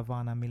 look for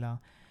Tavana Miller.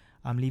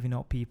 I'm leaving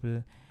out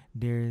people.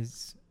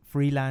 There's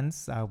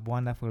Freelance, a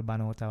wonderful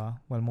band out of,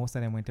 well, most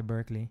of them went to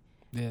Berkeley.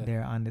 Yeah.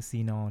 They're on the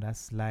scene now.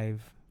 That's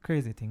live.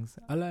 Crazy things.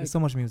 There's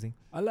so much music.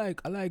 I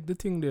like the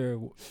thing there.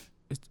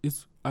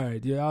 It's all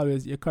right.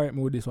 You correct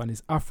me with this one.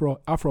 It's Afro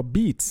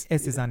beats.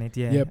 S is on it.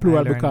 Yeah. Yeah,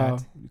 plural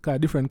because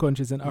different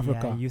countries in Africa.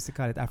 Yeah, I used to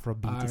call it Afro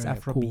beat. It's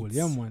Afro cool. beats.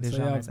 Yeah, man. The So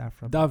genre is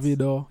Afro beats.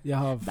 Davido. You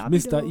have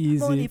Mr.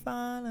 Easy. You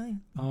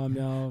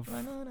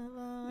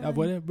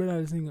have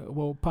brother sing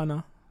about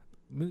Pana.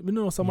 me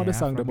know some of the Yeah,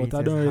 songs, but Afrobeats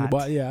I don't is really. hot.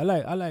 But yeah, I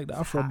like the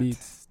It's Afrobeat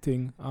hot.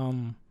 thing.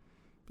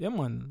 Yeah,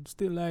 man,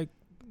 still like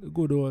the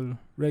good old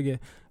reggae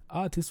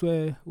artists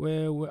where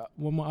I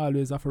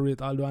always have to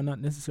rate, although I'm not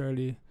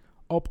necessarily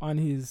up on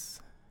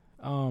his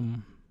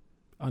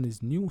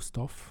new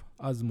stuff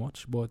as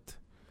much, but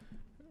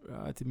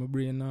I think my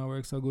brain now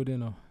works so good, you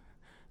know.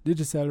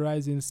 Digital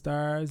Rising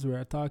Stars,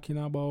 we're talking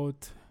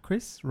about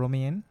Chris,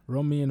 Romain.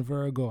 Romain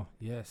Virgo.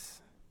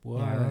 Yes.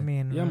 Yeah,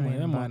 Romain. Yeah,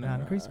 Romain man. bad,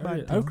 and Chris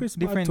bad I too. Chris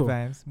bad Different too.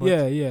 vibes. But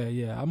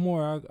Yeah. I'm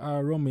more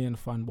a Romain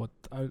fan, but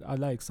I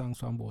like songs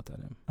from both of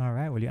them. All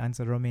right, well, you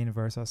answered Romain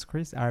versus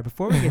Chris. All right,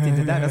 before we get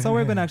into that, that's how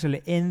we're going to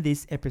actually end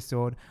this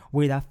episode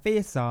with a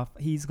face-off.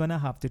 He's going to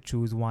have to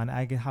choose one.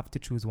 I have to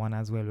choose one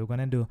as well. We're going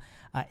to do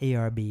a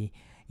or B,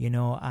 you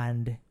know,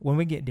 and when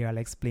we get there, I'll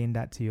explain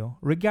that to you.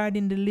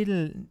 Regarding the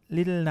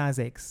Little Nas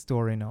X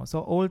story now,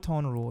 so Old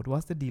Town Road,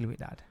 what's the deal with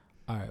that?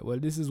 All right, well,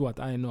 this is what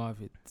I know of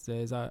it.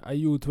 There's a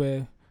youth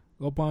where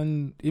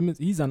upon him,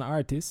 he's an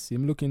artist.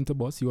 Him looking to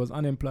boss. He was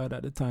unemployed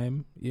at the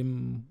time.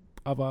 Him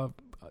have a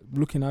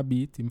looking a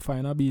beat. Him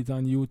find a beat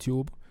on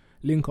YouTube.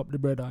 Link up the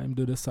brother. Him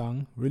do the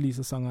song. Release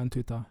a song on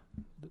Twitter.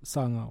 The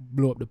song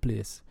blow up the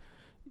place.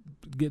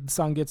 The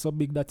song gets so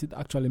big that it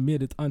actually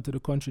made it onto the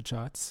country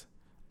charts.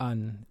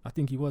 And I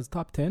think he was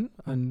top 10.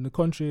 And the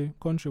country,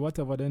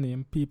 whatever the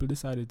name, people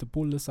decided to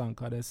pull the song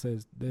because they say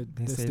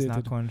They say it's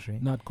not country.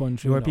 not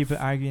country. There were enough. people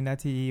arguing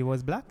that he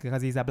was black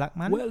because he's a black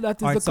man? Well,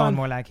 that is or the it sound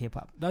more like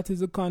hip-hop? That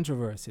is a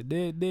controversy.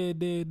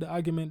 The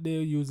argument they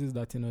use is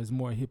that, you know, it's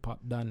more hip hop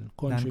than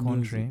country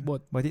music.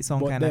 But it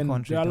sounds kind of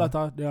country.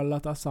 there are a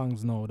lot of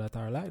songs now that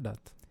are like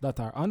that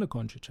are on the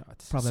country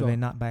charts. Probably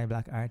not by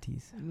black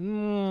artists. I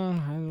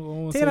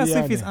won't Taylor say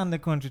Swift is yeah, on the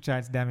country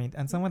charts, damn it,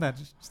 and some of that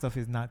stuff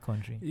is not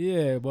country.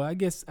 yeah, but I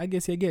guess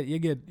you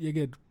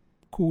get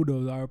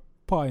kudos or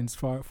points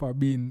for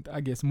being,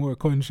 I guess, more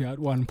country at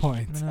one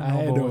point.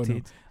 I don't know about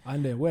it.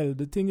 And then, well,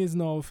 the thing is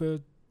now for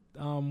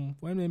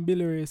when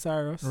Billy Ray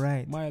Cyrus,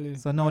 Right. Miley,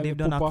 So now Miley they've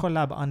done a Pupa,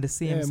 collab on the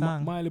same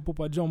song. Miley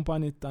Pupa jump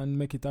on it and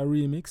make it a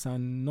remix,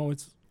 and now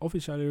it's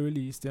officially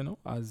released, you know,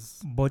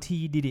 as But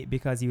he did it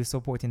because he was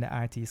supporting the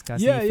artist,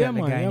 because Yeah, he yeah, felt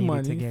the man, guy yeah, needed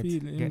man, to he get feel-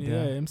 the,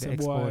 yeah, him the say,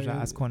 exposure boy,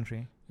 as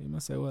country. he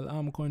must say, well,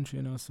 I'm country,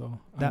 you know, so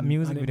That and-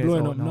 music and it video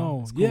is blowing out up now.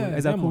 now. It's cool. Yeah,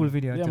 It's a cool man.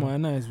 video Yeah, too.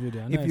 man, a nice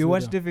video. If you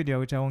watch the video,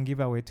 which I won't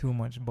give away too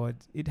much, but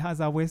it has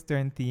a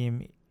Western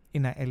theme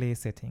in a LA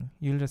setting.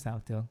 You'll just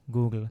have to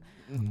Google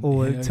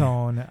Old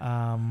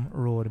Town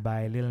Road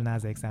by Lil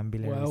Nas X and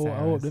Billy Ray Well, I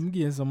hope Cyrus. them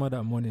give some of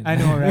that money. I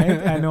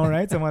know,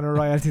 right? Some of the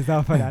royalties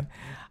are for that.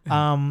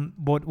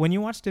 But when you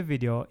watch the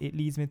video, it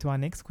leads me to our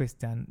next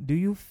question. Do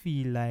you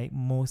feel like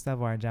most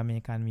of our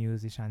Jamaican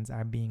musicians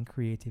are being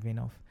creative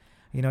enough?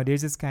 You know,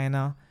 there's this kind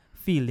of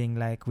feeling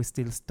like we're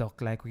still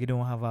stuck, like we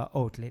don't have an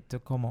outlet to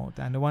come out.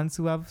 And the ones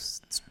who have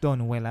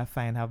done well, I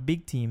find, have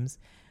big teams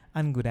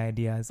and good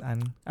ideas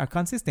and are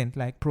consistent,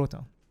 like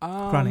Proto,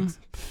 Chronix.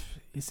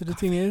 You see, the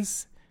thing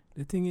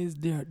is,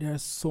 there are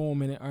so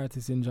many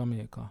artists in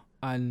Jamaica,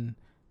 and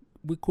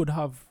we could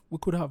have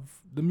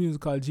the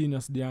musical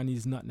genius there, and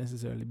he's not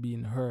necessarily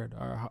being heard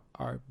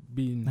or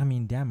being. I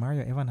mean, damn,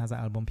 Mario Evan has an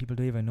album. People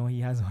don't even know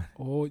he has one.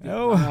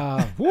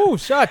 Woo,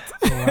 shot!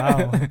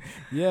 Wow.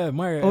 Yeah,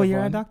 Mario. Oh, you're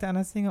a Evan. doctor and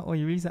a singer. Oh,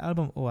 you released an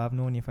album. Oh, I've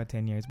known you for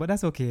 10 years. But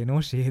that's okay.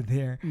 No shade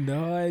there.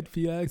 No, I'd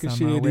feel like It's a on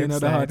my shade in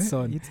the hot website.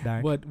 sun. It's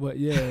dark. But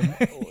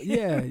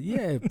yeah,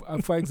 yeah.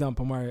 For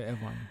example, Mario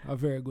Evan, a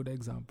very good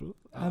example.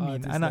 I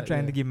mean, I'm not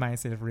trying to give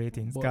myself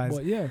ratings, guys.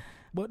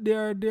 But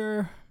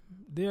there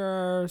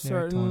are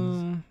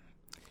certain.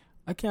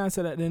 I can't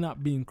say that they're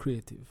not being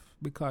creative,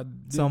 because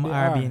Some they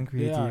are being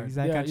creative. It's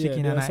like a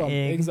chicken and an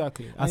egg.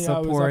 Exactly. A And you always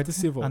have support to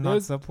sieve out. and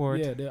not support.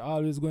 Yeah, they're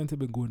always going to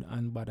be good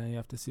and bad, and you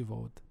have to sieve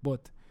out.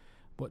 But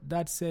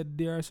that said,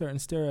 there are certain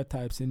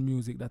stereotypes in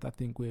music that I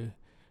think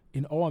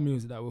in our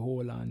music that we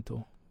hold on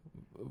to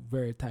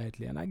very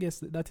tightly, and I guess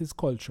that is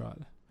cultural.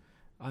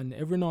 And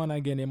every now and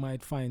again, you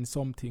might find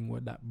something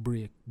where that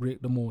break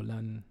the mold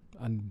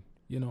and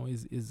you know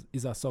is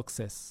a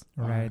success.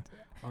 Right.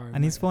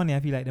 And it's funny, I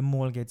feel like the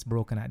mold gets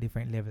broken at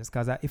different levels.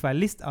 Because if I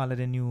list all of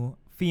the new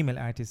female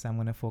artists I'm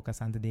going to focus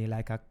on today,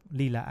 like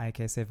Lila,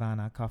 Ike,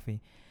 Savannah,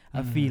 Coffee,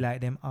 I feel like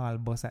them all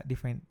bust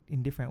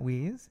in different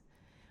ways.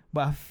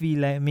 But I feel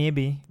like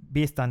maybe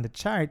based on the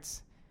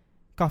charts,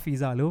 Coffee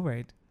is all over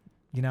it.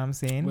 You know what I'm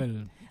saying?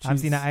 Well, I'm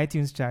seeing an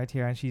iTunes chart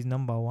here, and she's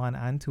number 1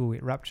 and 2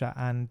 with Rapture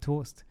and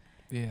Toast.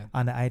 Yeah.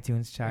 On the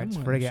iTunes charts,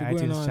 man, reggae she iTunes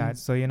going on-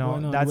 charts. So, you know,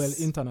 going on that's well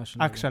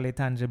internationally. actually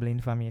tangible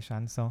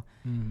information. So,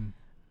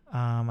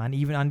 and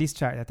even on this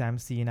chart that I'm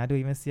seeing, I don't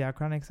even see a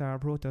Chronix or a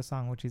Proto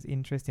song, which is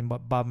interesting.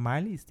 But Bob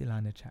Marley is still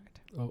on the chart.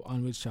 Oh,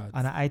 on which chart?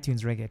 On the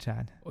iTunes reggae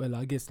chart. Well,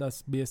 I guess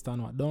that's based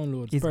on what?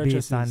 Downloads, It's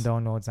purchases. based on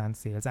downloads and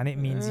sales. And it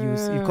means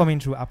you're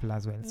coming through Apple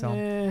as well.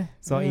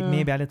 So it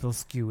may be a little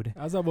skewed.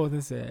 I was about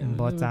to say.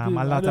 But a people-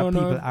 I lot of don't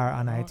people know. are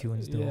on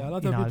iTunes, though. Yeah, a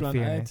lot in of all people on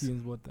fairness.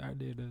 iTunes, but are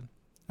they the...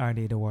 Are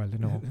they the world?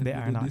 No, they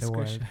are not the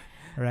world.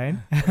 Right?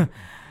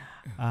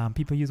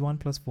 People use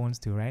OnePlus phones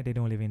too, right? They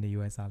don't live in the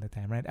US all the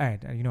time, right? All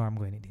right, you know where I'm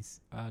going with this.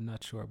 I'm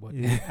not sure, but...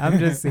 I'm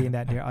just saying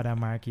that there are other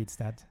markets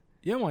that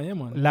Yeah,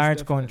 man.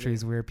 large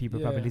countries where people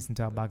probably Yeah. listen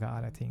to a bag of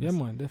other things. Yeah,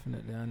 man,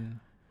 definitely. And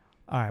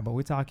All right, but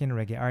we're talking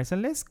reggae. All right, so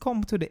let's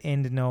come to the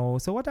end now.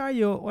 So what are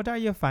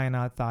your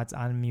final thoughts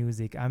on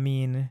music? I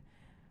mean,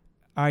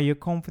 are you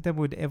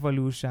comfortable with the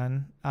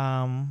evolution?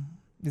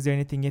 Is there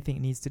anything you think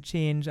needs to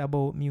change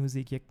about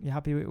music? You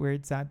happy with where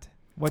it's at?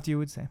 What you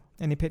would say?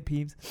 Any pet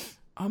peeves?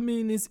 I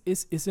mean,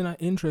 it's in an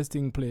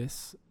interesting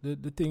place. The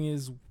thing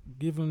is,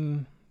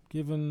 given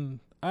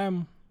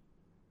I'm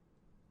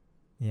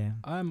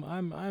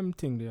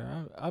thing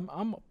there.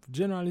 I'm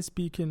generally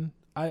speaking,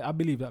 I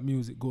believe that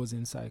music goes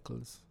in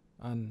cycles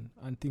and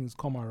things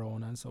come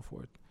around and so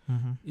forth.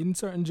 Mm-hmm. In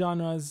certain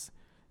genres,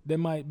 there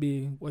might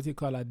be what you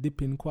call a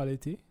dip in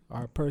quality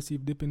or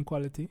perceived dip in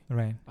quality,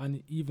 Right.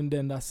 and even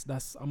then,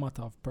 that's a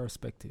matter of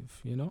perspective,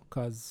 you know,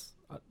 because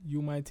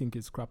you might think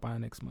it's crap and the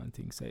next man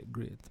thinks it's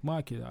great.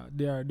 Market,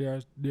 there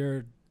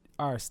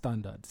are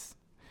standards.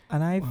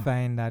 And I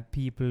find that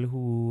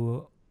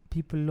people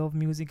love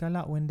music a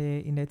lot when they're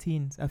in their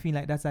teens. I feel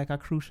like that's like a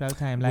crucial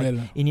time. Like Well,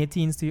 in your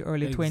teens to your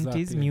early 20s,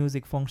 exactly.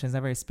 music functions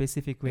a very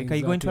specific way. Because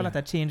you're going through a lot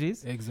Exactly. of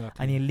changes.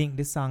 Exactly. And you link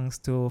the songs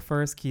to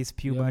first kiss,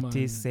 puberty,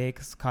 man.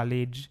 sex,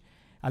 college.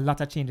 A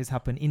lot of changes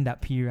happen in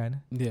that period.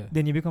 Yeah.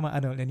 Then you become an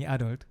adult, then you're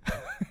adult.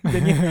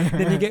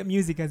 then you get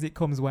music as it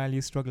comes while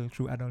you struggle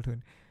through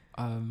adulthood.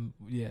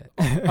 Yeah.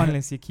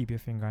 Unless you keep your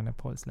finger on the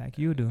pulse like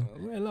you do.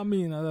 Well, I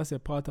mean, as I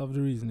said, part of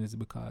the reason is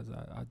because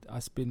I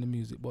spin the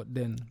music, but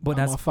then But I'm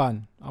that's- a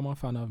fan. I'm a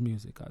fan of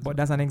music. But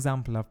that's an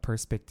example of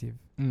perspective.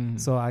 Mm.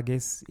 So I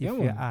guess if Yeah, you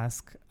man.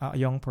 ask a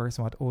young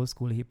person what old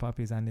school hip hop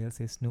is and they'll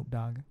say Snoop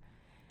Dogg,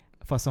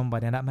 for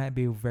somebody, and that might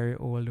be very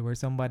old, where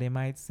somebody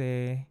might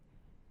say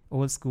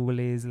old school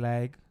is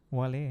like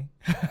Wale.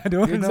 I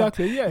don't know.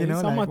 Exactly, yeah. You know,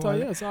 It's a like matter, Wale-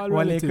 yeah, it's all Wale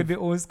relative. could be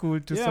old school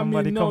to Yeah, I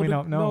somebody mean, coming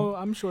up now. No,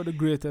 I'm sure the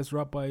greatest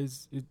rapper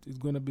is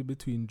going to be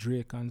between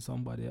Drake and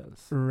somebody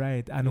else.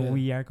 Right, and Yeah.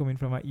 we are coming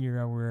from an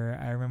era where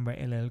I remember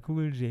LL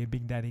Cool J,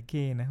 Big Daddy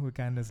Kane, who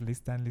can just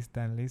list.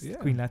 Yeah.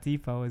 Queen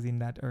Latifah was in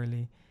that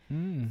early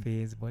Mm.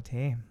 phase, but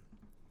hey.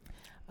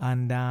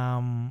 And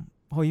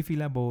how you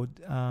feel about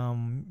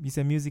you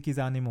said music is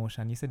an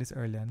emotion. You said this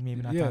earlier,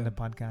 maybe not Yeah. on the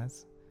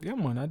podcast. Yeah,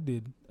 man, I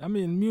did. I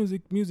mean,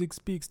 music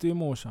speaks to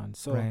emotion.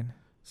 So, Right.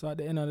 so at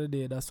the end of the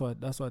day, that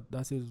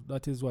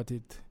is what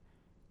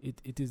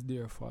it is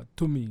there for,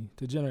 to me,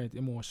 to generate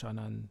emotion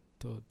and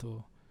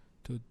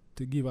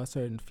to give a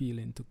certain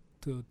feeling,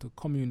 to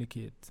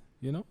communicate,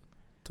 you know,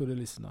 to the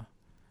listener.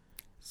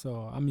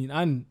 So I mean,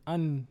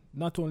 and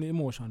not only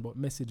emotion but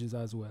messages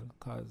as well,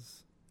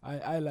 because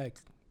I like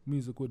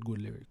music with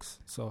good lyrics.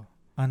 So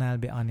And I'll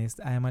be honest,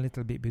 I am a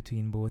little bit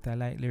between both. I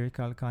like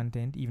lyrical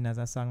content, even as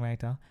a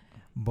songwriter,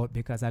 but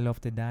because I love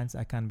to dance,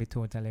 I can be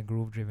totally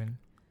groove driven.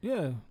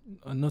 yeah,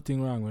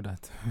 nothing wrong with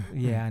that.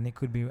 Yeah, and it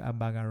could be a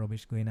bag of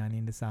rubbish going on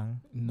in the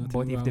song. Nothing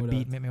But if wrong the with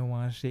beat that. make me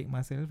want to shake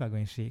myself, I'm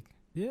going to shake.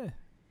 Yeah.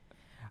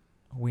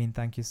 Wayne,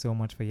 thank you so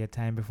much for your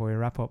time. Before we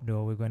wrap up,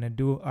 though, we're going to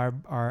do our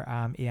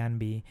A and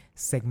B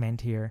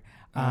segment here.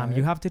 Alright.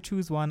 You have to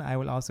choose one. I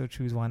will also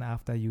choose one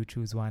after you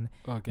choose one.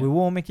 Okay. We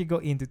won't make you go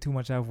into too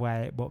much of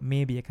why, but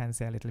maybe you can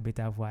say a little bit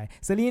of why.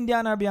 Celine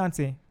Dion or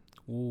Beyonce?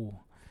 Ooh.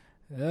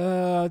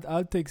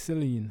 I'll take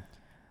Celine.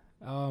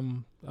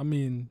 I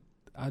mean,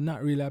 I'm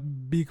not really a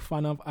big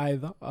fan of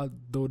either,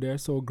 though they're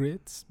so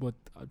great. But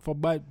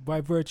by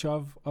virtue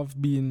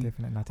of being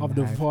Definitely not in of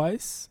the the hive.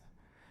 voice,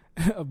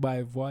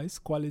 by voice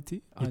quality,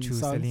 You and choose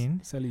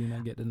songs, Celine? I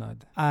get the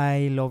nod.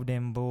 I love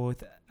them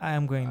both. I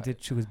am going to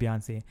choose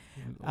Beyonce.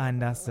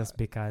 And that's just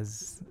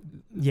because,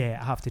 yeah,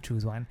 I have to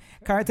choose one.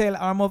 Cartel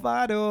or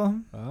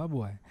Movado? Oh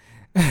boy,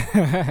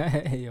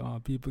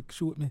 people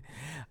shoot me.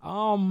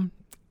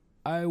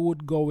 I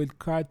would go with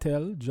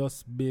Cartel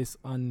just based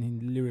on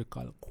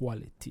lyrical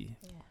quality.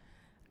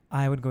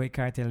 I would go with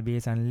Cartel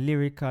based on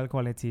lyrical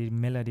quality,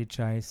 melody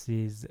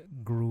choices,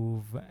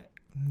 groove.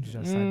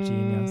 Just a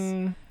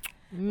genius.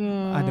 I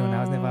don't know.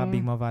 I was never a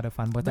big Movado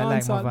fan, but I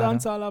like Movado.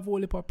 Dancehall have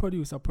only for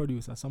producer.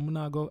 So I'm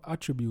not going to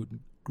attribute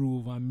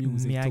groove and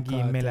music Me to and give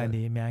Cartel.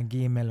 melody. Me and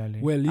give melody.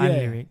 Well, and yeah,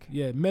 lyric.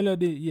 yeah,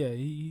 melody. Yeah,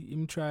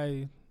 him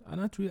try. I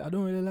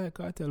don't really like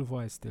Cartel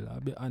voice still. I'll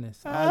be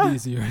honest. All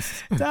these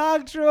years.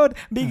 Dark Truth.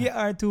 Biggie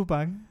or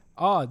Tupac?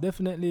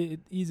 Definitely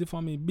it's easy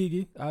for me.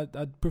 Biggie.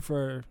 I'd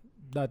prefer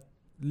that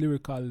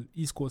lyrical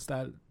East Coast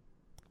style.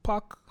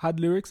 Pac had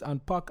lyrics,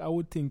 and Pac I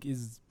would think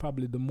is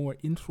probably the more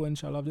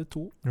influential of the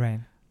two.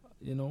 Right.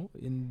 You know,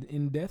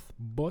 in depth,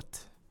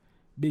 but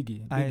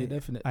Biggie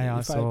definitely. I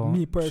also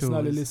me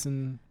personally choose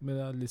listen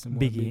more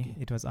Biggie.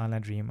 It was all a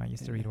dream. I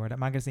used to read Word Up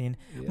magazine.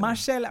 Yeah.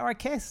 Marshall or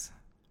Kes?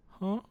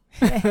 Huh?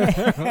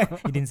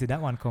 You didn't see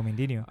that one coming,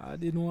 did you? I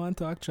didn't want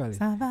to actually.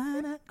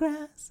 Savannah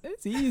Grass.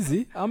 It's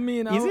easy. I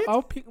mean, Is it?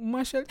 I'll pick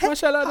Marshall.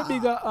 Marshall are the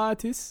bigger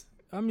artists.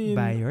 I mean,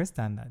 By your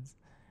standards.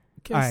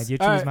 Kes, Alright, you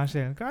choose alright,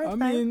 Marshall. I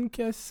mean,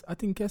 Kes. I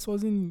think Kes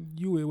was in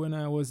UA when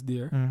I was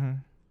there, Mm-hmm.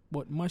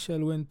 but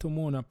Marshall went to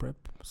Mona Prep.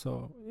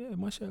 So yeah,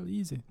 Marshall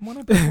easy.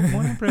 Mona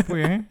Prep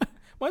where?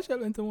 Marshall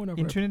went to Mona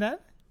In Prep. Trinidad?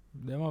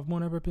 They have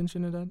Mona Prep in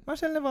Trinidad.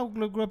 Marshall never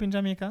grew up in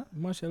Jamaica.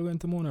 Marshall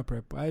went to Mona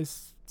Prep. I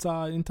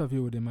saw an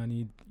interview with him and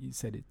he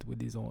said it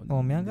with his own.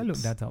 Oh, me I gotta look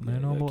that up. I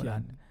don't know about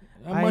that.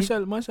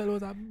 Marshall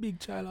was a big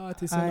child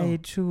artist. I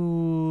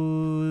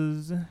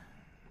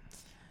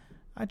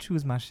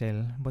choose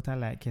Marshall, but I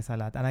like Kiss a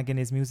lot. And again,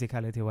 his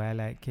musicality why I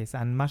like Kiss.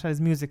 And Marshall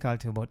is musical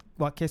too, but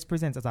what Kiss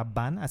presents as a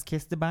band, as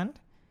Kiss the band,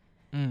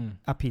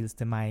 appeals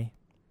to my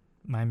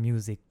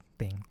music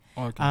thing.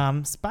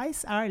 Okay.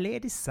 Spice Our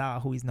Lady Saw,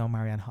 who is now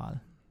Marian Hall.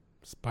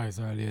 Spice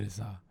Our Lady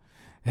Saw.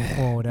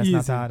 Oh,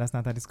 that's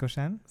not a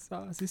discussion.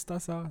 Sister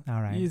Saw.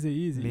 All right.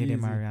 Easy. Lady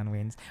Marian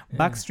wins. Yeah.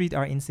 Backstreet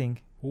or NSYNC?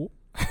 Who?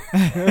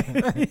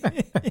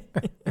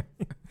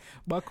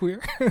 Back where?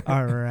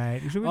 All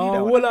right.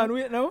 Hold on,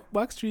 wait now.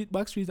 Backstreet.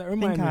 That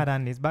reminds me. Think hard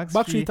on this.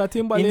 Backstreet at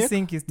Timberlake.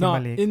 NSYNC is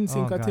Timberlake. No,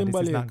 NSYNC at Timberlake.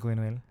 This is not going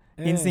well.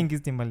 NSYNC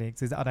is Timberlake,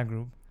 so it's the other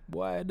group.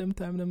 Boy, them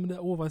the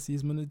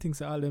overseas, man, the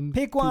things all them.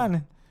 Pick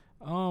one.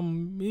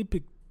 Me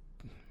pick.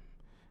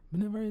 I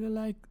never really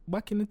like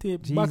back in the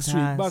tape. Jesus.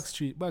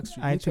 Backstreet.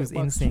 I choose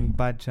NSYNC.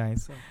 Bad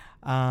choice.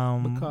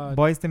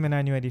 Boys to Men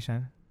or New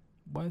Edition?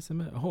 Boys to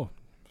Men. Oh,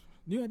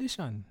 New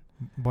Edition.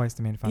 Boys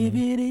to Men family. If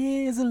it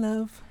is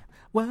love,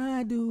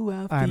 why do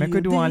I feel I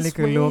could do one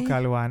little way?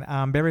 local one.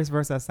 Beres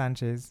versus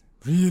Sanchez.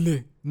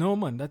 Really? No,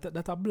 man.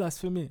 That a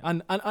blasphemy.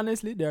 And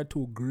honestly, there are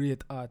two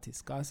great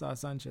artists. Casa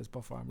Sanchez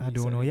perform. I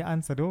don't know your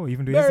answer though.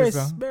 Even though you say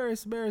so.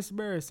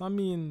 Beres. I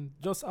mean,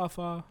 just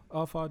offer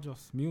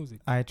just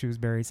music. I choose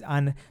Beres.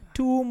 And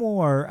two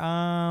more.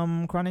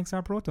 Chronics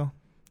or Proto?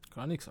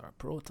 Chronics are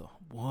Proto.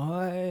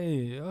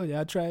 Boy. Oh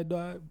yeah, I tried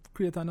to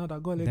create another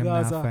Gully Them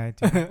Gaza.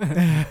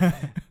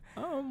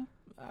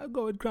 I'll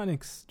go with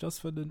Chronics just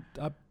for the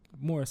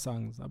more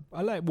songs.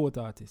 I like both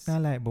artists. I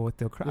like both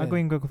too. I'm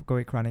going to go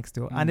with Chronics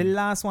too. And the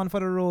last one for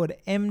the road,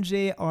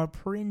 MJ or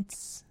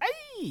Prince?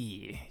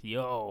 Hey,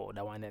 yo,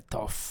 that one is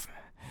tough.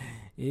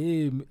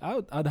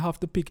 I'd have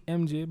to pick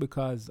MJ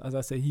because, as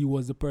I said, he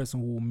was the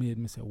person who made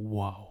me say,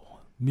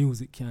 wow,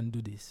 music can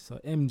do this. So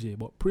MJ.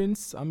 But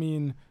Prince, I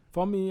mean,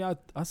 for me, I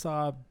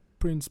saw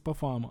Prince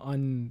perform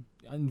on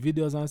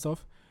videos and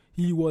stuff.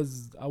 He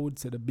was, I would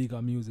say, the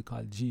bigger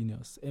musical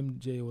genius.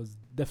 MJ was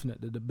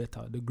definitely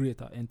the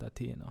greater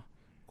entertainer,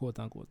 quote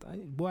unquote.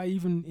 Boy,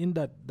 even in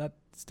that's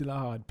still a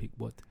hard pick.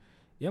 But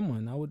yeah,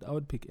 man, I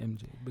would pick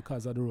MJ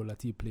because of the role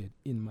that he played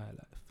in my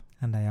life.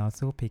 And I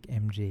also pick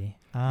MJ.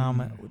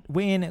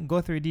 Wayne,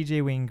 go through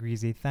DJ Wayne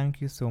Greasy. Thank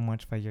you so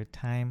much for your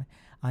time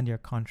and your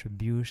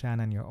contribution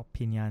and your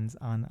opinions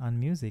on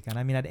music. And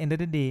I mean, at the end of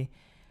the day,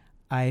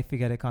 I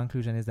figure the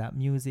conclusion is that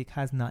music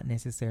has not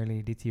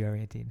necessarily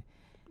deteriorated.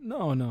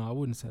 No, I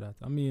wouldn't say that.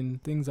 I mean,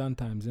 things and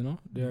times,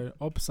 there are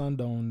ups and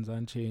downs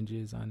and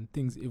changes and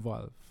things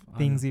evolve.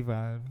 Things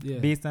evolve. Yeah.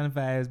 Based on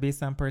vibes,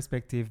 based on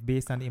perspective,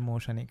 based on the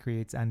emotion it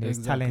creates, and there's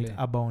talent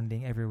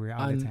abounding everywhere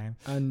all the time.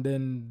 And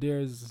then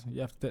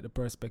you have to take the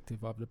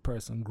perspective of the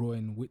person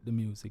growing with the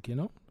music,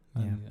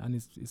 And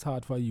it's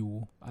hard for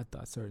you at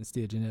a certain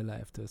stage in your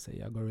life to say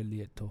you're going to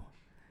relate to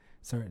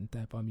certain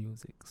type of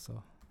music.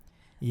 So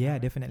yeah,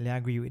 definitely I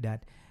agree with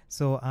that.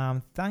 So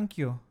thank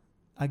you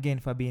again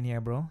for being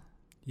here, bro.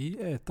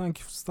 Yeah,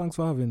 thanks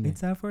for having me.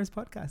 It's our first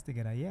podcast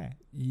together, yeah.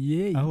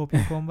 Yeah. I hope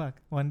you come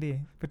back one day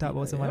to talk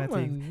about some other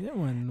things. Yeah,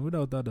 man,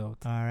 without a doubt.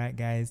 All right,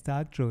 guys,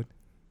 talk truth.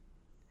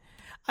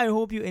 I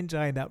hope you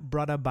enjoyed that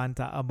brother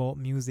banter about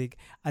music.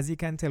 As you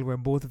can tell, we're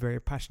both very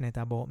passionate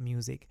about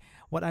music.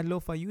 What I'd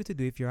love for you to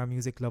do if you're a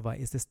music lover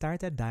is to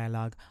start a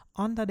dialogue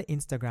under the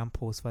Instagram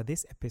post for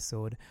this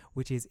episode,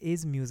 which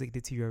is music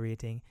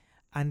deteriorating?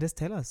 And just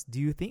tell us, do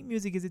you think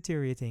music is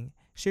deteriorating?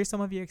 Share some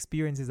of your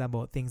experiences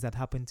about things that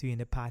happened to you in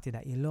the party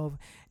that you love,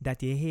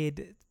 that you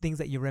hate, things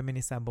that you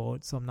reminisce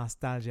about, some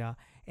nostalgia,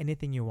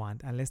 anything you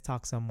want. And let's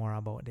talk some more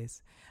about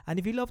this. And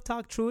if you love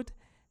Talk Truth,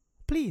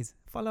 please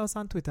follow us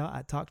on Twitter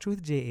at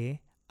TalkTruthJA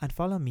and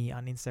follow me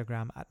on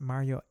Instagram at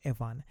Mario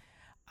Evan.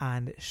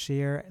 And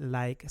share,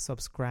 like,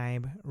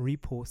 subscribe,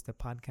 repost the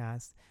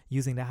podcast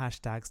using the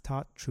hashtags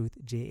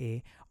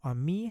TalkTruthJA or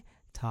Me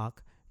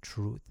Talk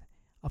Truth.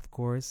 Of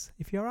course,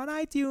 if you're on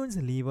iTunes,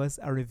 leave us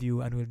a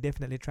review and we'll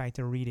definitely try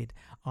to read it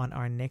on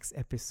our next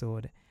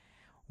episode.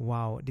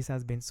 Wow, this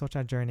has been such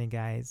a journey,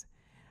 guys.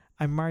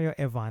 I'm Mario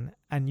Evan,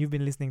 and you've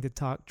been listening to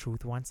Talk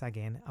Truth once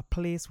again, a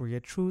place where your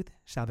truth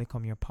shall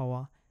become your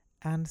power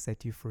and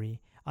set you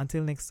free.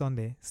 Until next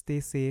Sunday, stay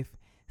safe,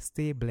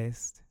 stay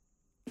blessed,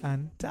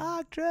 and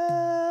talk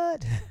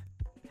truth.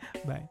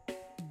 Bye.